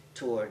enemy,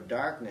 toward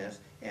darkness,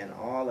 and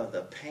all of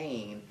the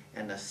pain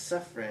and the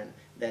suffering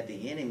that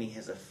the enemy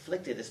has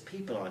afflicted his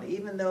people on.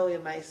 Even though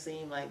it might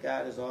seem like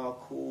God is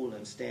all cool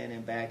and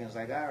standing back and it's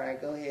like, all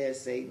right, go ahead,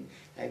 Satan.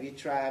 Have you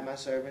tried my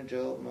servant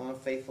Job? I'm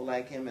unfaithful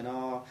like him in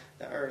all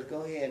the earth.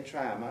 Go ahead and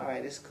try him. All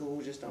right, it's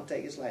cool. Just don't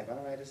take his life.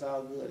 All right, it's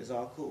all good. It's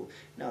all cool.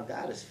 No,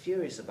 God is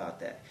furious about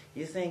that.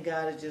 You think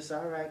God is just,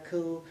 all right,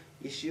 cool.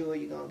 You sure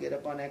you're going to get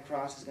up on that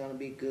cross? It's going to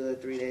be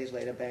good. 3 days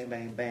later, bang,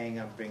 bang, bang,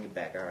 I'm bringing it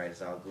back. All right,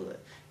 it's all good.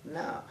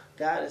 No,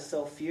 God is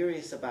so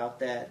furious about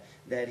that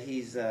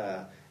he's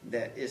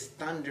that it's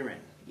thundering.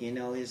 You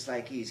know, it's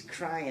like he's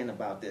crying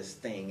about this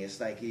thing. It's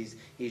like he's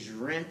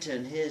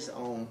renting his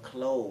own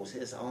clothes,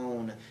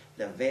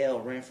 the veil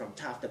rent from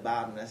top to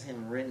bottom. That's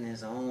him renting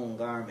his own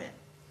garment.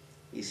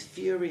 He's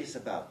furious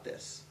about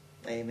this.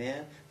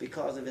 Amen.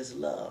 Because of his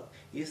love.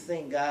 You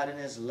think God in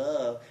his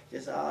love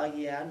just, oh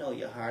yeah, I know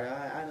your heart.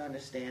 I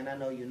understand. I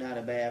know you're not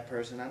a bad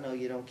person. I know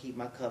you don't keep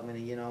my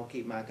covenant. You don't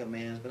keep my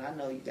commands. But I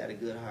know you got a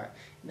good heart.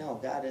 No,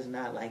 God is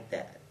not like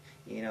that.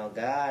 You know,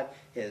 God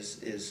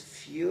is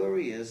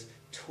furious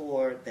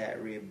toward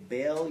that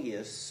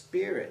rebellious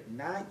spirit,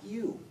 not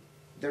you,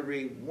 the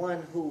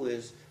one who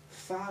is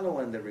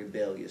following the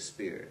rebellious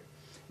spirit.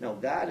 No,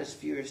 God is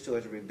furious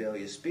towards the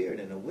rebellious spirit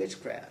and the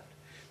witchcraft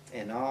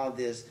and all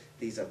these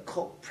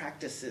occult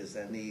practices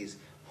and these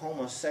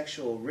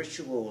homosexual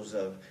rituals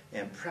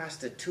and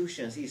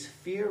prostitutions. He's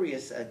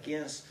furious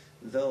against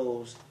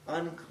those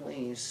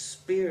unclean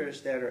spirits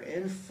that are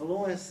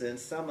influencing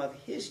some of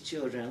his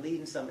children,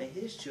 leading some of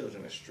his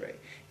children astray.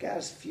 God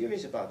is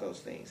furious about those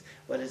things,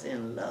 but it's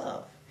in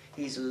love.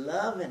 He's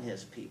loving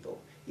his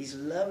people. He's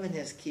loving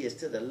his kids.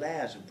 To the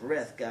last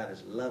breath, God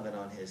is loving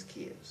on his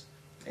kids.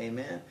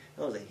 Amen?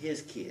 Those are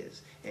his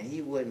kids, and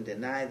he wouldn't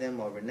deny them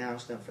or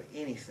renounce them for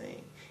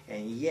anything.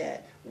 And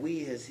yet,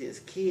 we as his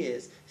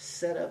kids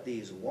set up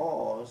these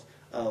walls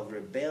of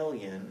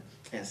rebellion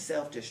and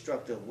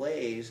self-destructive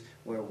ways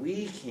where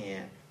we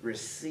can't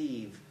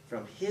receive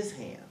from his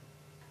hand.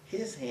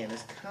 His hand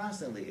is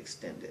constantly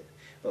extended,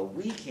 but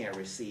we can't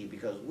receive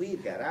because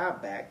we've got our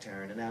back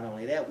turned. And not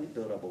only that, we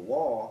build up a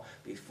wall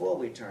before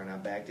we turn our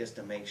back just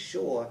to make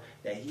sure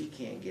that he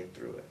can't get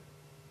through it.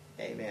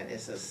 Amen.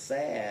 It's a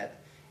sad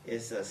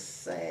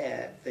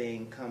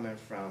thing coming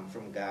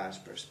from God's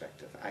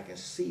perspective. I can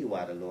see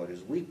why the Lord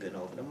is weeping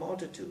over the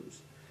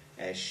multitudes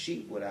as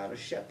sheep without a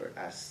shepherd.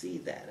 I see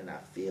that and I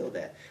feel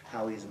that,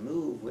 how he's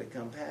moved with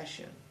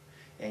compassion.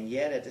 And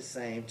yet at the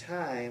same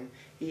time,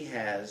 he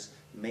has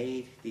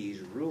made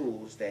these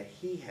rules that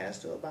he has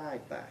to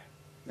abide by.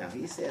 Now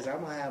he says,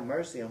 I'm going to have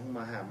mercy on whom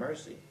I have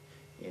mercy.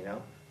 You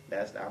know,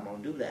 I'm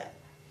going to do that.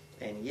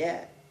 And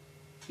yet,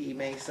 he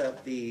makes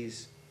up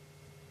these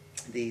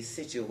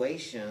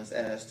situations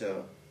as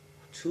to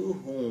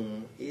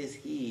whom is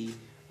he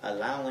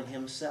allowing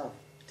himself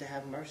to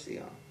have mercy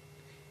on.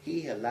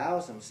 He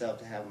allows himself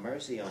to have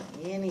mercy on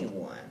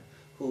anyone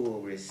who will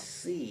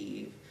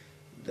receive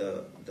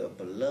the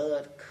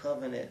blood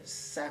covenant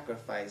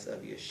sacrifice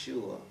of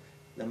Yeshua,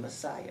 the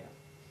Messiah.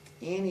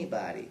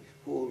 Anybody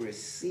who will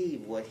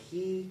receive what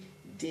he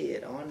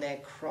did on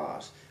that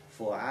cross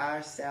for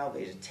our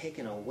salvation,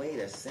 taking away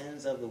the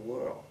sins of the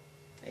world.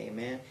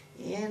 Amen.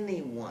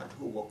 Anyone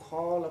who will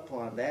call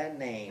upon that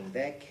name,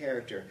 that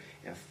character,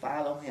 and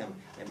follow him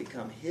and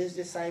become his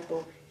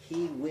disciple,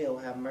 he will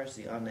have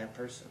mercy on that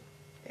person.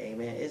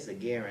 Amen. It's a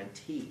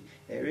guarantee.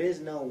 There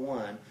is no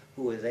one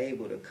who is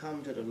able to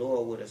come to the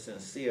Lord with a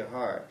sincere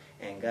heart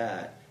and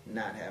God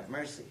not have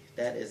mercy.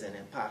 That is an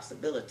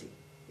impossibility.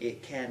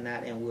 It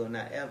cannot and will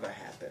not ever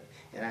happen.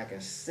 And I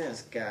can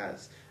sense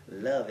God's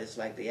love. It's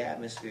like the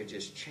atmosphere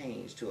just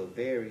changed to a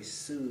very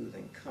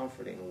soothing,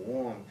 comforting,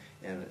 warm,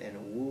 and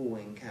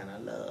wooing kind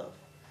of love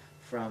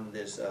from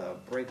this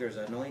breaker's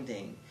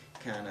anointing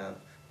kind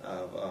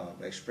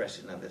of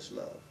expression of this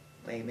love.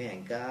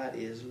 Amen. God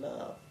is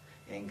love.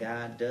 And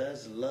God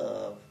does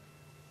love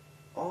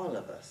all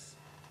of us.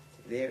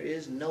 There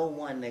is no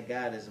one that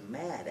God is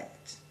mad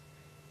at.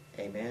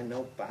 Amen.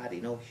 No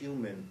body, no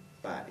human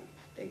body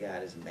that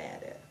God is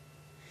mad at.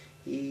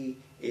 He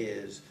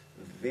is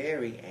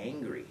very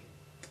angry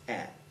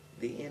at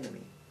the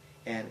enemy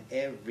and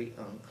every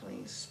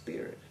unclean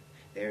spirit.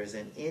 There is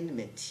an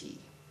enmity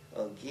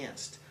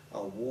against,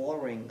 a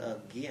warring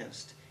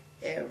against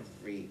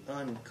every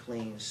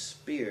unclean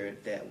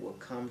spirit that will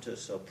come to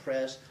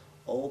suppress,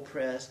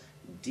 oppress,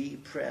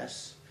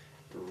 depress,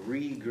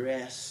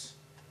 regress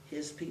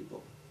his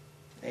people.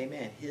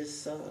 Amen. His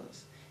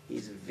sons.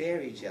 He's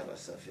very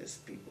jealous of his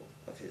people,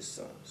 of his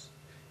sons.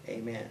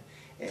 Amen.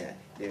 And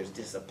there's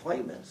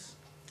disappointments.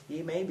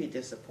 He may be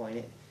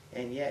disappointed,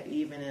 and yet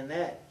even in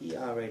that, he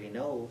already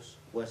knows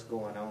what's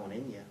going on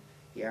in you.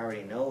 He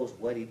already knows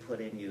what he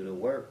put in you to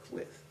work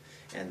with.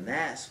 And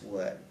that's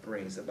what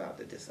brings about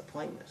the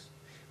disappointments.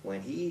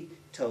 When he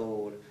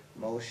told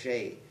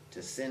Moshe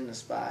to send the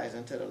spies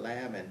into the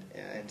land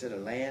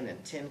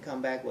and 10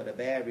 come back with a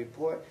bad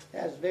report,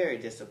 that's very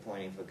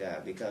disappointing for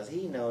God, because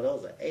he knows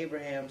those are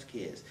Abraham's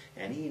kids,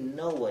 and he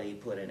knows what he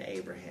put in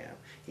Abraham.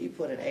 He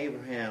put in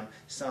Abraham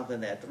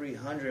something that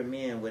 300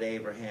 men with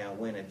Abraham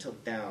went and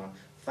took down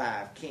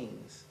 5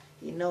 kings.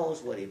 He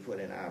knows what he put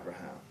in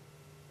Abraham.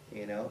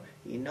 You know,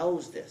 he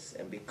knows this.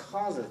 And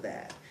because of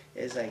that,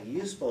 it's like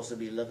you're supposed to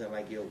be looking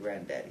like your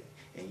granddaddy.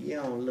 And you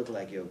don't look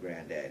like your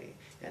granddaddy.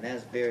 And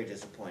that's very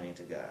disappointing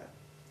to God.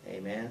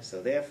 Amen.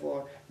 So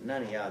therefore,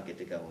 none of y'all get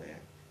to go in.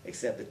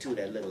 Except the 2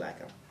 that look like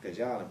them. Because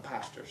y'all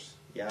imposters.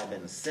 Y'all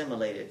been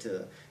assimilated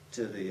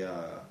to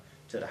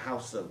the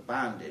house of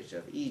bondage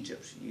of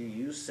Egypt.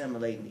 You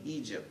assimilating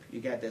Egypt. You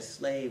got that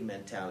slave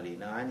mentality.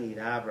 Now I need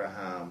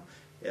Abraham,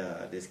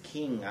 this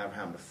king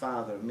Abraham, the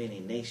father of many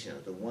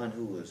nations, the one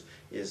who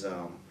is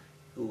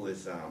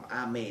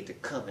I made the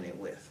covenant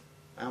with.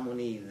 I'm gonna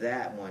need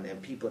that one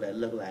and people that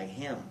look like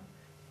him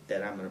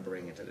that I'm gonna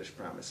bring into this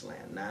promised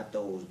land, not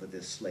those with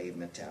this slave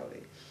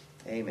mentality.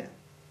 Amen.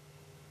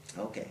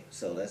 Okay,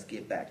 so let's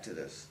get back to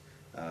this.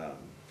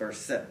 Verse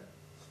 7.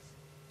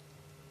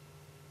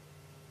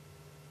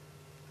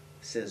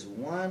 It says,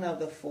 one of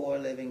the 4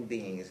 living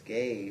beings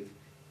gave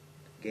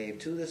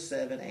to the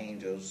 7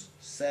 angels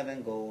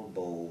 7 gold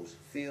bowls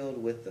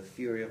filled with the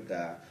fury of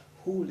God,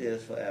 who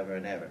lives forever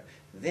and ever.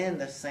 Then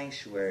the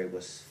sanctuary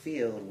was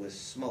filled with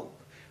smoke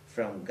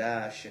from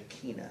God's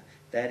Shekinah,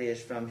 that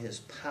is, from his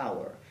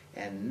power,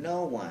 and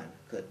no one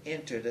could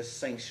enter the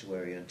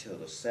sanctuary until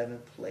the 7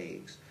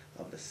 plagues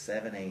of the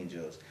 7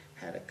 angels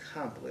had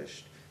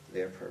accomplished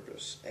their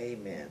purpose.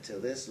 Amen. Till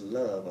this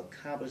love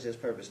accomplished its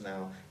purpose.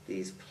 Now,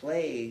 these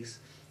plagues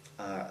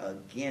are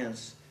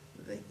against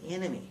the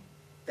enemy.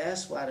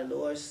 That's why the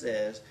Lord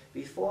says,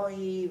 before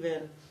he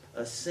even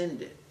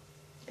ascended,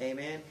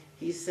 amen,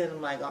 he sent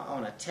them like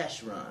on a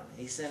test run.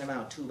 He sent them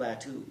out 2 by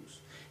 2s.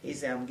 He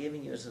said, I'm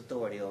giving you this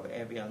authority over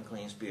every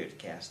unclean spirit to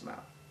cast them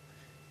out.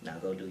 Now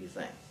go do your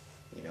thing.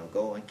 You know,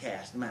 go and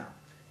cast them out.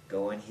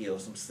 Go and heal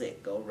some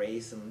sick. Go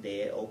raise some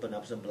dead. Open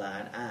up some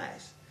blind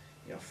eyes.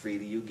 You know,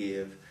 freely you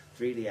give.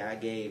 Freely I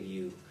gave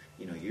you.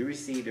 You know, you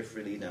received it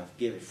freely enough.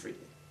 Give it freely.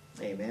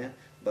 Amen.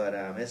 But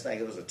it's like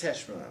it was a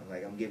test run.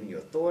 Like I'm giving you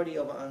authority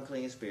over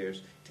unclean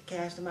spirits to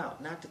cast them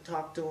out. Not to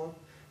talk to them.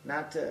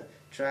 Not to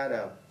try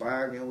to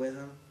bargain with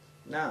them.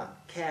 No,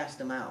 cast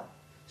them out.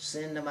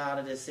 Send them out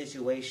of this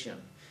situation.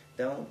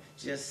 Don't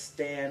just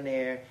stand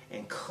there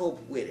and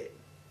cope with it.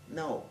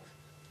 No,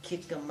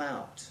 kick them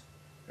out.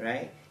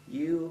 Right?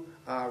 You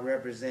are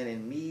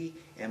representing me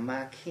and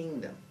my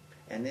kingdom.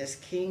 And this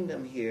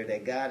kingdom here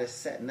that God is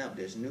setting up,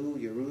 this new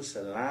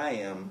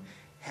Jerusalem,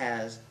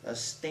 has a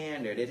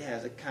standard. It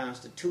has a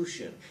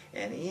constitution.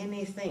 And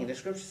anything, the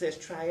scripture says,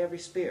 try every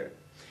spirit.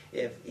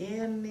 If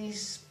any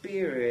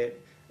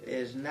spirit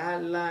is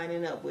not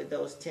lining up with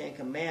those 10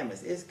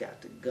 commandments, it's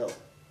got to go.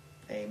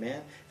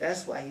 Amen.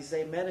 That's why he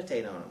say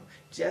meditate on them.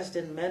 Just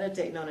in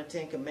meditating on the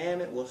 10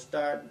 commandments will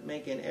start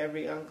making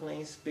every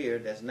unclean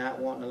spirit that's not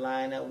wanting to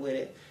line up with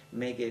it,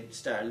 make it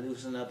start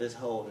loosening up its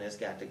hold, and it's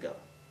got to go.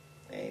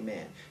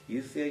 Amen.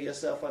 You feel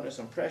yourself under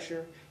some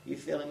pressure, you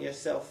feeling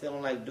yourself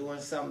feeling like doing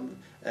something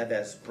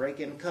that's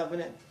breaking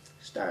covenant,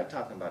 start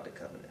talking about the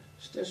covenant.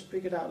 Just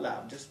speak it out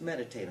loud. Just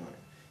meditate on it.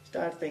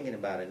 Start thinking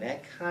about it. And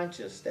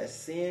that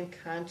sin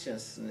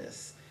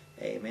consciousness,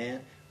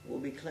 amen, will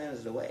be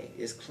cleansed away.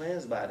 It's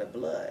cleansed by the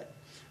blood,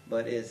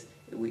 but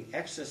we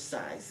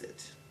exercise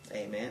it,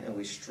 amen, and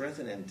we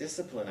strengthen and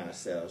discipline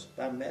ourselves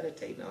by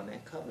meditating on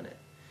that covenant.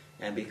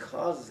 And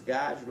because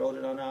God wrote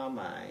it on our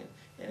mind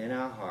and in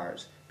our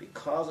hearts,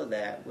 because of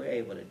that, we're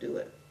able to do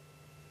it.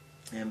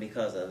 And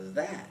because of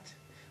that,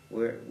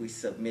 we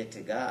submit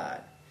to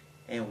God,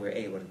 and we're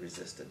able to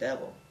resist the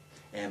devil.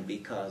 And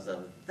because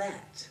of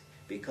that,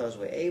 because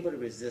we're able to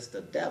resist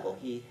the devil,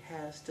 he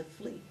has to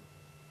flee.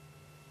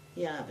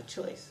 He don't have a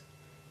choice.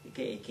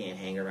 He can't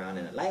hang around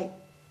in the light.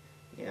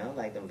 You know,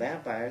 like them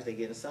vampires, they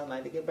get in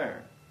sunlight, they get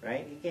burned.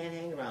 Right? You can't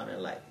hang around in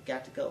the light. You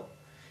got to go.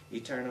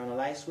 You turn on a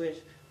light switch,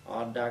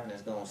 all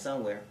darkness going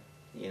somewhere.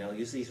 You know,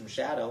 you see some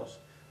shadows,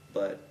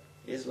 but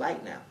it's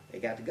light now.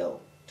 It got to go.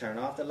 Turn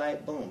off the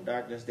light, boom,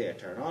 darkness there.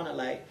 Turn on the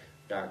light,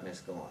 darkness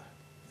gone.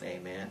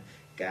 Amen.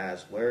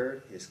 God's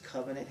word, his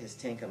covenant, his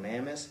 10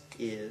 commandments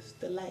is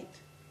the light.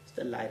 It's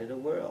the light of the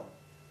world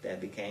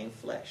that became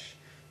flesh.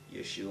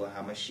 Yeshua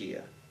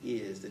HaMashiach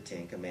is the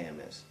 10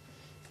 commandments.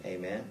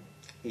 Amen.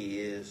 He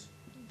is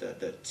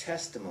the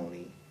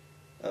testimony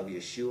of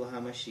Yeshua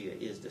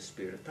HaMashiach is the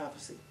spirit of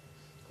prophecy.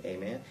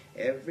 Amen.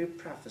 Every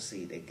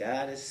prophecy that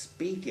God is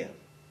speaking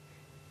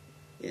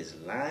is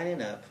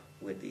lining up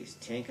with these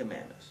 10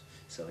 commandments.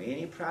 So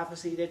any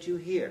prophecy that you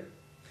hear,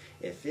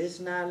 if it's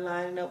not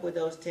lining up with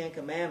those 10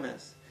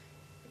 commandments,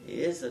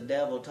 it's the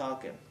devil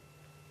talking.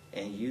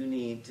 And you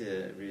need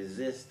to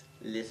resist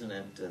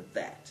listening to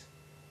that.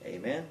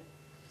 Amen.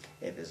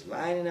 If it's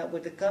lining up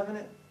with the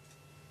covenant,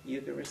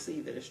 you can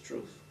receive it as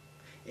truth.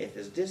 If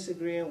it's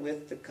disagreeing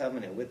with the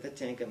covenant, with the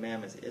 10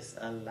 commandments, it's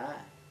a lie.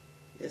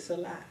 It's a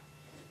lie.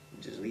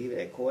 Just leave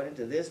it according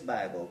to this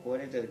Bible,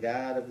 according to the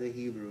God of the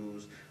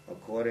Hebrews,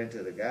 according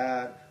to the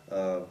God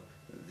of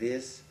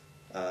this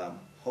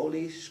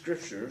holy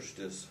scriptures,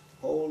 this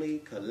holy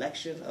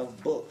collection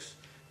of books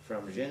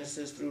from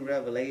Genesis through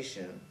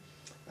Revelation.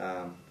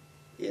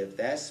 If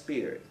that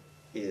spirit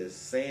is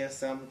saying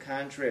something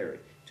contrary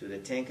to the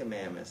 10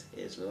 commandments,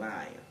 it's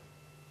lying.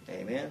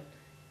 Amen.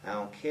 I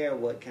don't care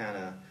what kind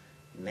of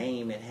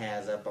name it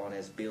has up on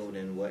its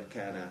building, what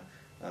kind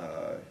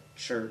of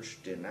church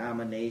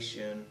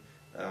denomination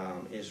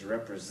is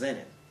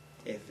represented.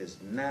 If it's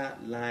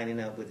not lining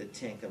up with the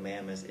Ten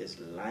Commandments, it's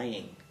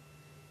lying.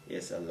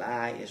 It's a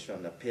lie. It's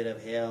from the pit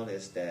of hell.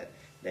 It's that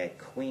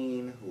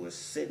queen who was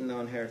sitting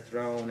on her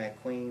throne,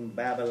 that queen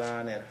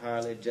Babylon, that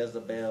harlot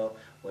Jezebel,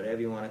 whatever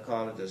you want to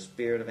call it, the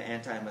spirit of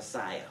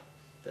anti-Messiah,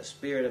 the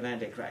spirit of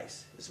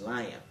Antichrist. It's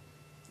lying.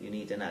 You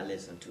need to not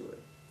listen to it.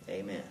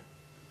 Amen.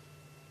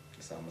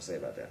 That's all I'm going to say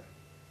about that.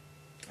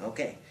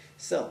 Okay,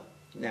 so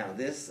now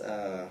this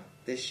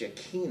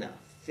Shekinah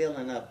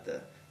filling up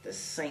the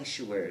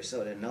sanctuary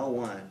so that no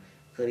one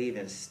could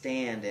even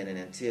stand in it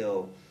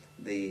until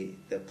the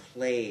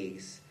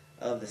plagues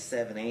of the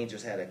 7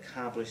 angels had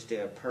accomplished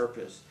their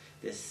purpose.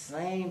 The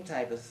same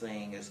type of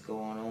thing is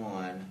going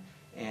on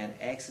in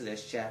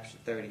Exodus chapter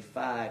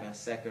 35 and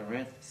 2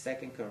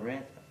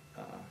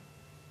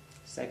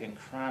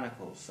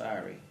 Chronicles,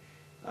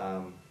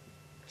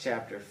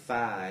 chapter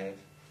 5,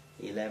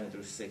 11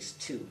 through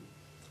 6:2.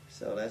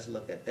 So let's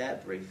look at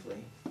that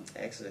briefly.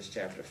 Exodus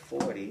chapter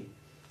 40,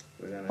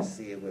 we're going to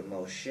see it with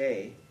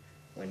Moshe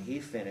when he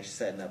finished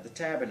setting up the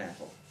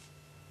tabernacle.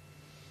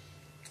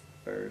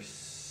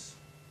 Verse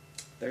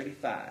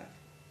 35. It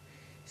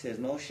says,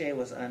 Moshe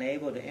was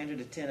unable to enter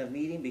the tent of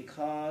meeting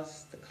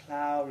because the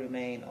cloud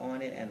remained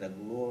on it and the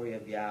glory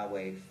of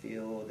Yahweh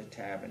filled the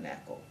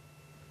tabernacle.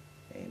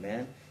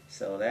 Amen.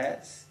 So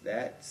that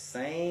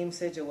same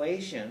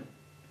situation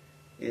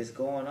is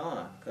going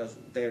on because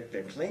they're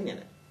cleaning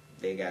it.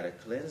 They got to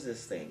cleanse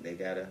this thing. They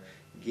got to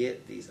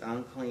get these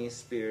unclean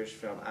spirits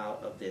from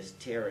out of this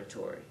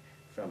territory,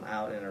 from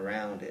out and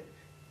around it.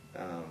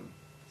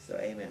 So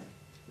amen.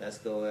 Let's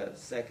go at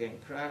 2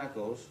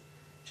 Chronicles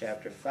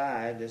chapter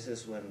 5. This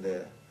is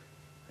when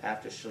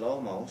after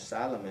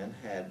Solomon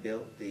had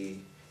built the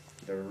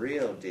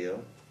real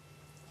deal.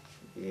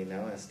 You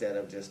know, instead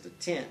of just a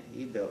tent,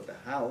 he built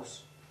a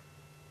house.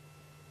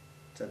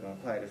 Took him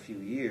quite a few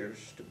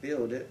years to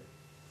build it.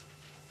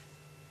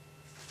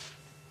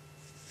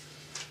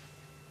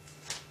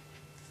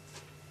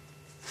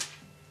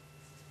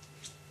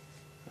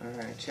 All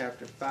right,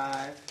 chapter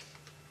 5,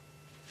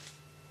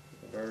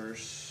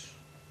 verse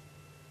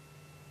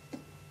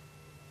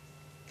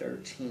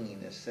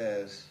 13, it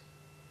says,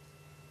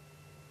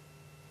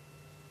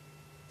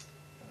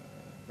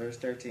 verse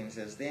 13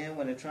 says, Then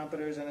when the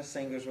trumpeters and the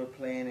singers were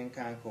playing in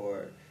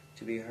concord,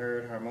 to be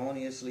heard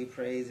harmoniously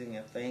praising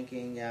and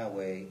thanking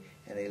Yahweh,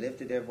 and they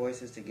lifted their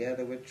voices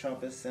together with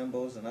trumpets,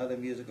 cymbals, and other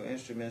musical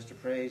instruments to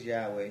praise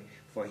Yahweh,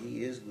 for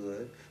he is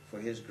good, for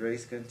his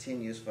grace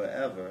continues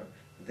forever.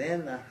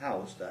 Then the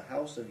house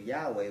of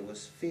Yahweh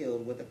was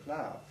filled with a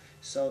cloud,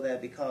 so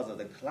that because of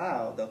the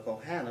cloud, the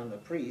Kohanim, the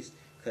priest,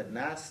 could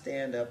not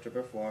stand up to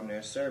perform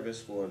their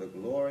service, for the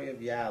glory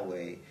of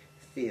Yahweh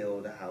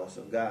filled the house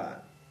of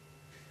God.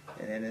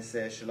 And then it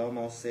says,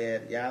 Shlomo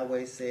said,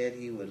 Yahweh said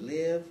he would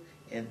live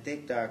in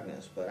thick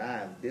darkness, but I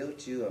have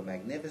built you a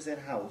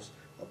magnificent house,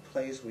 a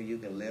place where you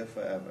can live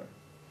forever.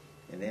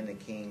 And then the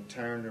king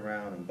turned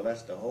around and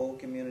blessed the whole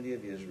community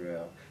of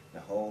Israel.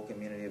 The whole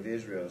community of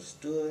Israel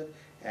stood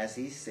as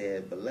he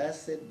said,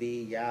 Blessed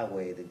be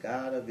Yahweh, the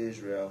God of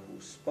Israel,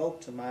 who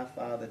spoke to my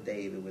father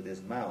David with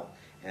his mouth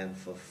and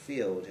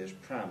fulfilled his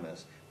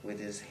promise with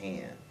his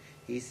hand.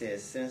 He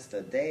says, Since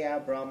the day I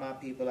brought my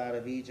people out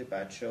of Egypt,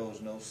 I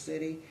chose no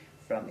city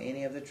from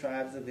any of the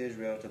tribes of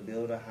Israel to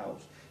build a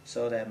house,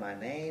 so that my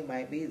name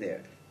might be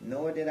there.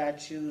 Nor did I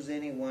choose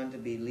anyone to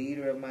be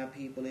leader of my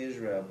people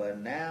Israel. But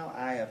now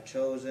I have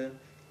chosen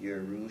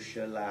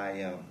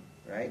Yerushalayim,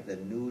 right? The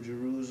New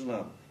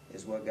Jerusalem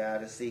is what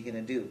God is seeking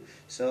to do,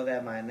 so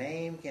that my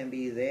name can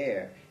be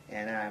there.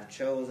 And I have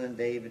chosen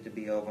David to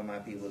be over my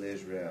people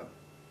Israel.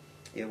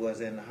 It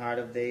was in the heart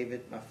of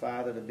David, my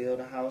father, to build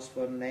a house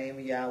for the name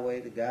of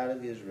Yahweh, the God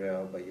of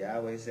Israel. But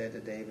Yahweh said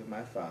to David,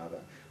 my father,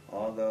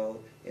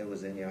 although it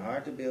was in your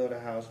heart to build a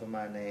house for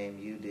my name,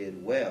 you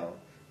did well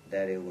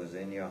that it was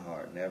in your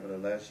heart.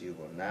 Nevertheless, you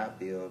will not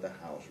build a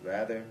house.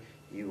 Rather,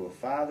 you will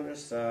father a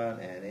son,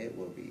 and it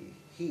will be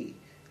he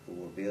who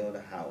will build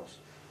a house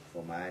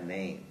for my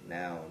name.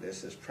 Now,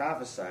 this is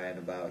prophesying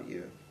about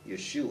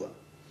Yeshua.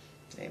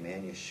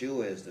 Amen.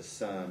 Yeshua is the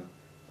son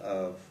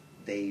of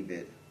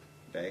David.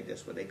 Right?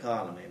 That's what they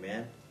call him.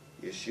 Amen.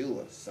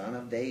 Yeshua, son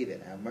of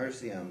David, have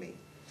mercy on me. It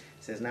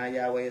says, Now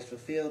Yahweh has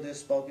fulfilled this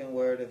spoken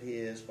word of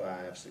his, for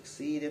I have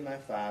succeeded my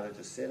father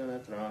to sit on the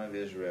throne of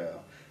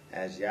Israel,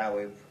 as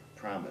Yahweh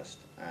promised.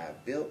 I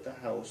have built the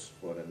house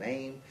for the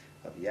name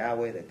of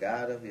Yahweh, the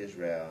God of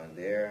Israel, and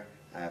there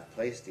I have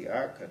placed the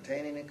ark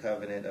containing the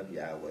covenant of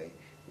Yahweh,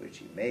 which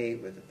he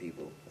made with the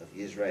people of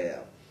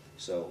Israel.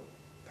 So,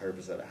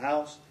 purpose of the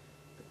house,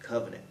 the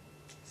covenant,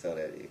 so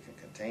that it can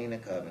contain the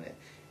covenant.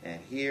 And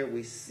here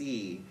we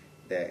see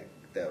that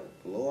the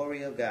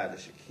glory of God, the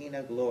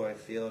Shekinah glory,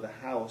 filled the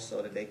house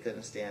so that they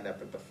couldn't stand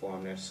up and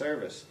perform their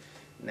service.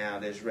 Now,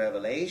 this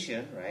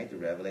revelation, right, the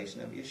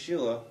revelation of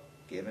Yeshua,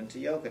 given to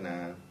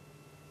Yochanan,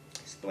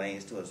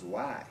 explains to us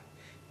why.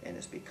 And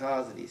it's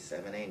because of these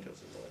 7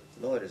 angels.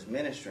 Lord is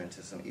ministering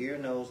to some ear,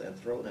 nose, and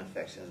throat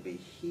infections. Be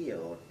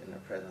healed in the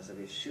presence of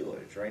Yeshua.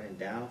 It's draining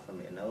down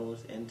from your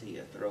nose into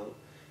your throat.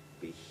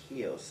 Be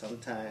healed.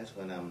 Sometimes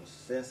when I'm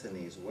sensing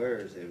these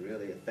words, it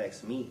really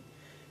affects me.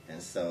 And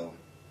so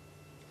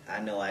I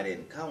know I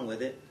didn't come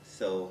with it,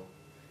 so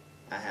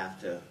I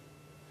have to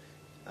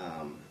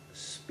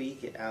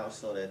speak it out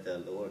so that the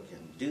Lord can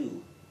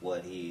do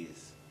what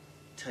He's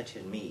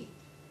touching me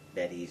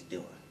that He's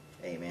doing.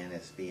 Amen.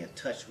 It's being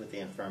touched with the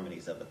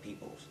infirmities of the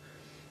peoples.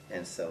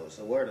 And so it's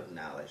a word of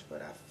knowledge,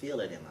 but I feel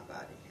it in my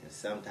body. And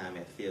sometimes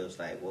it feels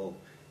like, whoa,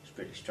 it's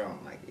pretty strong.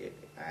 Like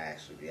I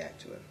actually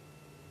react to it.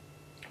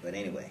 But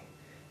anyway,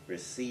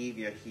 receive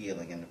your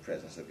healing in the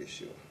presence of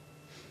Yeshua.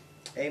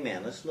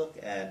 Amen. Let's look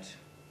at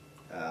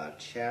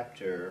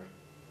chapter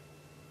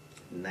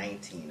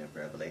 19 of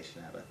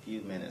Revelation. I have a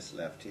few minutes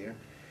left here.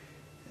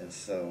 And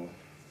so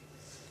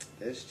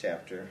this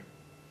chapter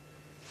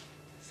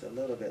is a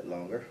little bit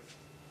longer.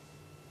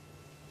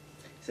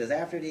 It says,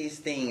 after these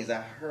things I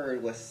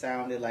heard what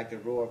sounded like the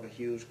roar of a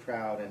huge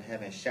crowd in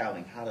heaven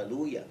shouting,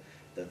 Hallelujah!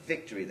 The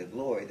victory, the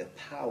glory, the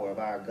power of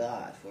our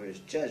God, for His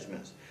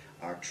judgments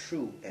are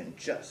true and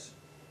just.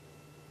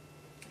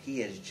 He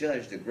has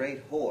judged the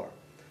great whore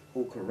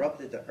who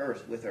corrupted the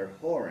earth with her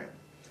whoring.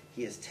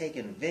 He has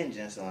taken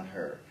vengeance on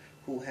her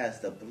who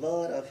has the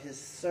blood of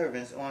His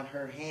servants on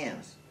her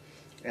hands.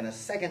 And a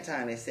second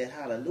time they said,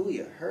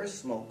 Hallelujah! Her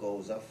smoke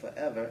goes up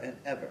forever and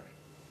ever.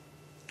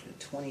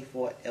 The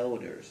 24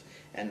 elders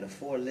and the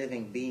 4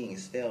 living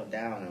beings fell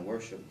down and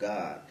worshiped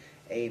God.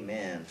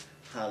 Amen.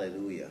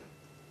 Hallelujah.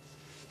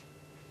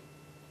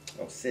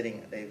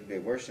 They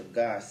worshiped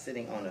God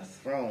sitting on the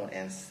throne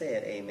and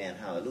said, Amen.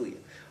 Hallelujah.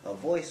 A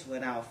voice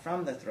went out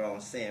from the throne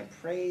saying,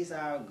 Praise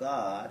our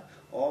God,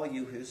 all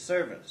you His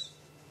servants,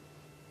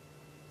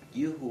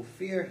 you who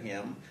fear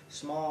Him,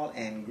 small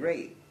and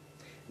great.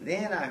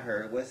 Then I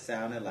heard what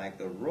sounded like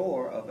the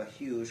roar of a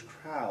huge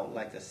crowd,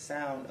 like the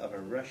sound of a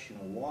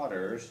rushing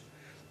waters,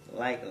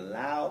 like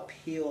loud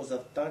peals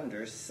of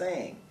thunder,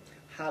 saying,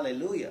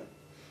 Hallelujah!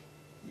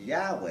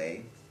 Yahweh,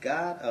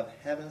 God of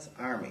heaven's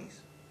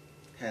armies,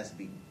 has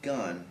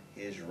begun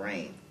His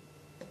reign.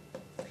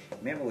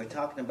 Remember, we're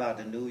talking about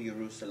the New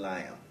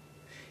Jerusalem.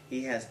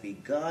 He has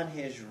begun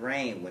His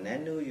reign. When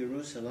that New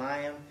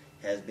Jerusalem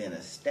has been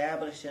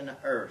established in the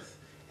earth,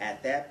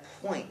 at that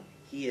point,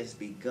 He has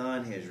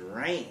begun His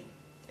reign.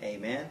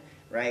 Amen.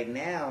 Right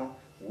now,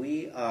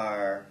 we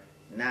are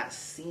not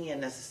seeing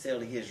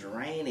necessarily His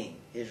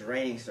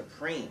reigning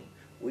supreme.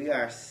 We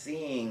are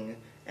seeing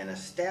an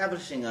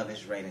establishing of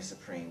His reigning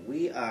supreme.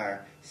 We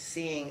are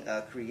seeing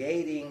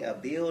creating a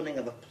building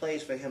of a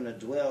place for Him to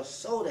dwell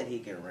so that He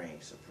can reign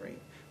supreme.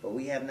 But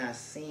we have not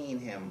seen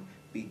Him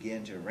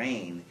begin to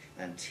reign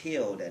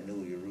until that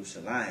New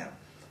Jerusalem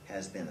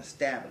has been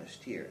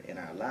established here in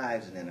our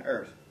lives and in the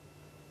earth.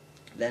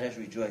 Let us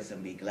rejoice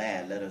and be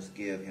glad. Let us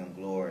give Him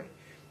glory,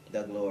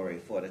 the glory,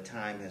 for the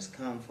time has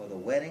come for the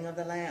wedding of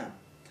the Lamb.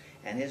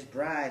 And His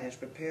bride has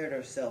prepared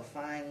herself.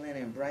 Fine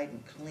linen, bright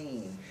and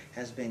clean,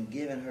 has been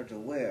given her to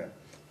wear.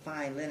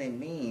 Fine linen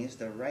means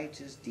the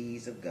righteous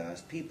deeds of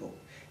God's people.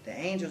 The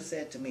angel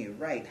said to me,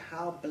 Write,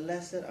 how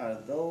blessed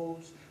are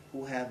those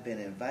who have been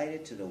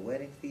invited to the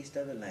wedding feast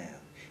of the Lamb.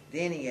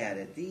 Then he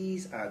added,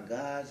 These are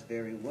God's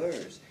very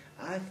words.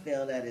 I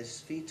fell at His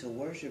feet to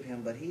worship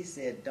Him, but He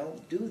said,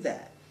 Don't do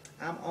that.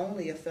 I'm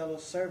only a fellow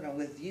servant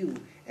with you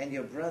and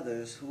your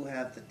brothers who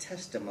have the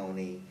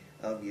testimony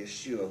of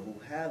Yeshua, who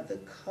have the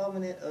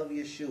covenant of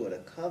Yeshua, the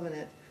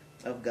covenant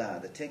of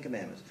God, the 10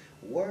 Commandments.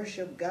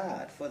 Worship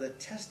God, for the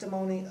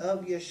testimony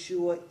of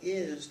Yeshua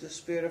is the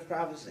spirit of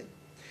prophecy.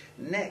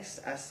 Next,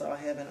 I saw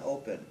heaven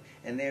open,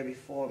 and there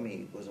before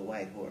me was a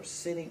white horse.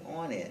 Sitting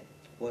on it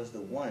was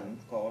the one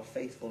called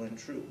Faithful and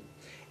True,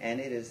 and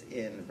it is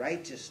in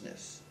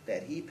righteousness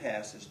that He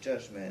passes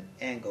judgment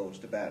and goes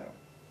to battle.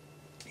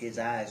 His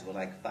eyes were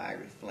like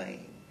fiery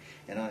flame,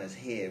 and on His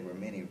head were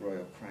many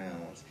royal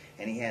crowns,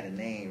 and He had a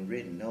name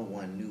written no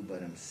one knew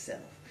but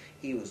Himself.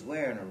 He was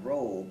wearing a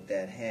robe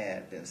that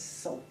had been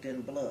soaked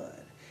in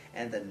blood,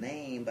 and the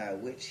name by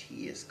which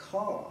He is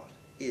called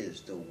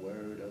is the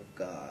Word of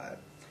God,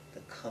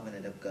 the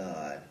covenant of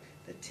God,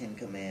 the 10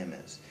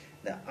 Commandments.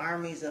 The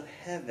armies of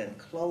heaven,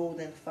 clothed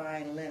in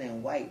fine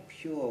linen, white,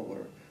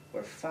 pure,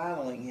 were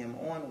following Him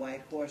on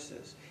white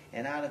horses,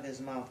 and out of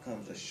His mouth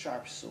comes a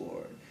sharp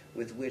sword,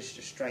 with which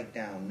to strike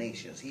down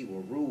nations. He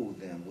will rule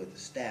them with the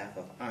staff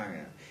of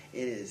iron.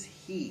 It is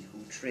He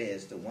who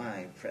treads the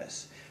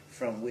winepress,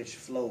 from which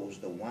flows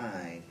the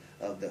wine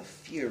of the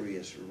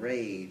furious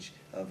rage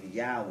of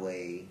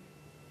Yahweh,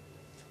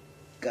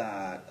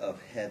 God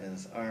of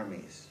heaven's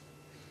armies.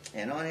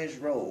 And on His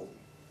robe,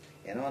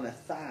 and on the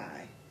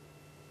thigh,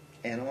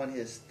 and on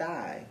His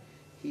thigh,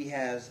 He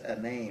has a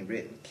name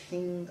written,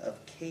 King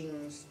of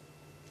Kings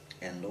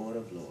and Lord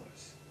of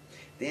Lords.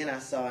 Then I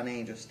saw an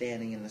angel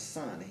standing in the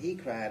sun. He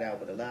cried out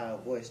with a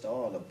loud voice to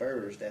all the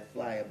birds that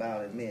fly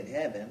about in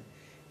mid-heaven,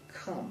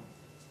 Come,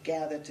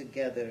 gather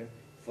together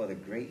for the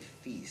great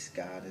feast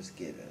God has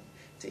given,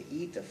 to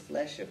eat the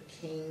flesh of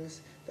kings,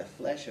 the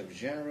flesh of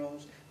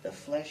generals, the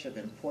flesh of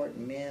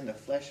important men, the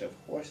flesh of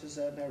horses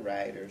and their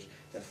riders,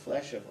 the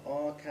flesh of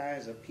all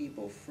kinds of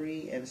people,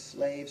 free and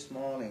slave,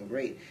 small and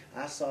great.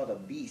 I saw the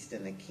beast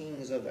and the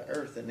kings of the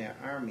earth and their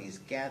armies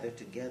gathered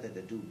together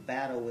to do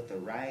battle with the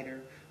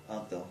rider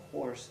of the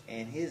horse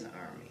and his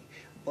army.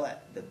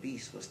 But the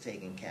beast was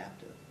taken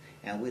captive,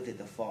 and with it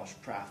the false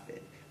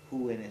prophet,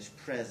 who in his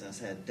presence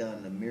had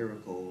done the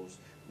miracles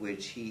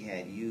which he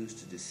had used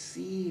to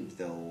deceive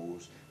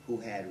those who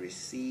had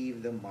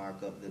received the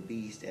mark of the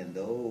beast and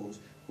those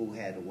who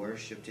had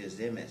worshipped his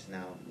image.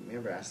 Now,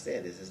 remember I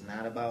said this is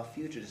not about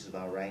future, this is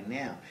about right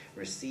now.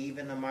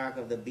 Receiving the mark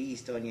of the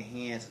beast on your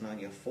hands and on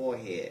your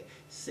forehead.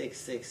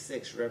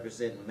 666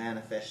 representing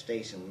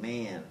manifestation,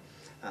 man.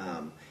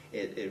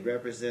 It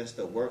represents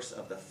the works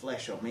of the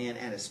flesh, or man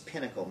at its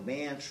pinnacle.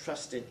 Man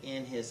trusting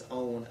in his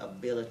own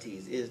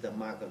abilities is the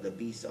mark of the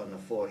beast on the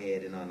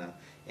forehead and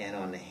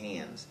on the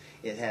hands.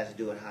 It has to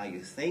do with how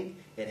you think.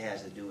 It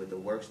has to do with the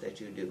works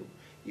that you do.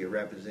 You're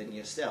representing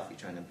yourself. You're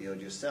trying to build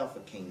yourself a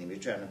kingdom. You're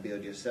trying to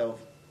build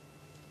yourself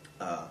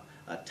a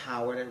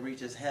tower that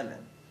reaches heaven,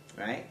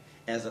 right?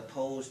 As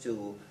opposed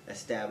to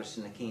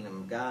establishing the kingdom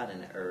of God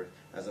in the earth,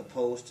 as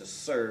opposed to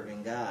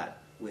serving God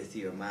with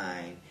your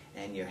mind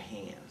and your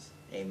hands.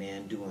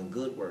 Amen. Doing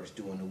good works,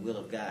 doing the will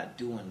of God,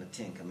 doing the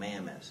 10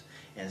 Commandments.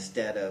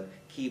 Instead of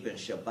keeping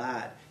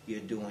Shabbat, you're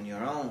doing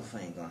your own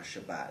thing on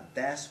Shabbat.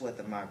 That's what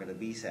the mark of the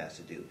beast has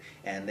to do.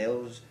 And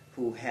those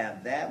who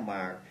have that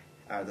mark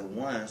are the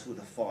ones who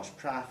the false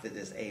prophet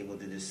is able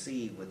to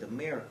deceive with the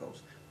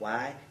miracles.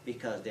 Why?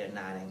 Because they're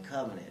not in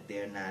covenant.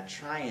 They're not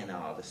trying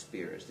all the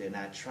spirits. They're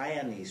not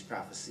trying these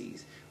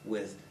prophecies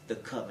with the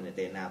covenant.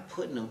 They're not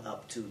putting them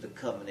up to the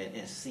covenant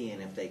and seeing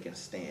if they can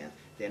stand.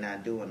 They're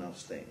not doing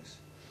those things.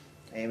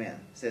 Amen.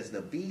 It says,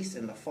 the beast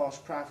and the false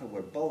prophet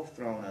were both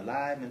thrown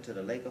alive into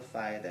the lake of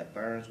fire that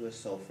burns with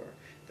sulfur.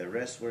 The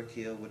rest were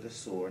killed with the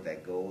sword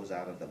that goes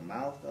out of the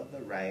mouth of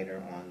the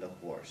rider on the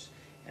horse.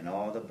 And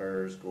all the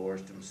birds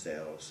gorged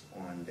themselves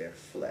on their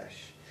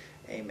flesh.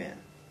 Amen.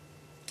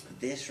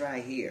 This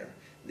right here,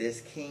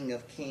 this King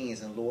of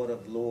Kings and Lord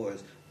of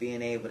Lords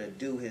being able to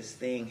do his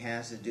thing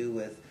has to do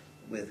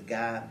with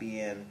God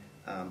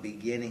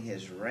beginning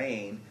his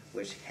reign,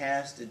 which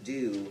has to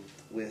do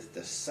with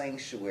the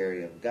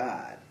sanctuary of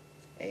God.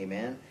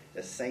 Amen.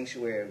 The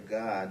sanctuary of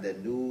God, the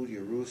New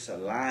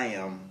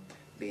Jerusalem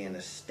being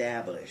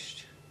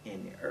established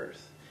in the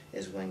earth,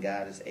 is when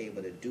God is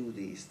able to do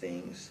these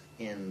things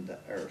in the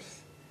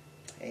earth.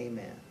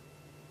 Amen.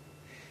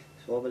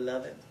 So,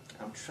 beloved,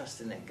 I'm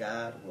trusting that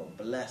God will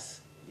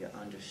bless your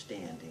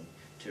understanding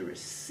to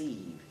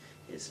receive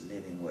his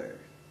living word.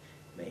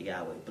 May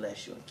Yahweh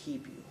bless you and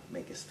keep you.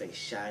 Make his face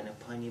shine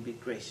upon you, be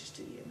gracious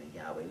to you. May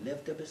Yahweh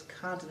lift up his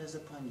countenance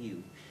upon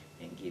you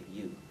and give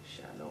you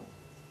shalom.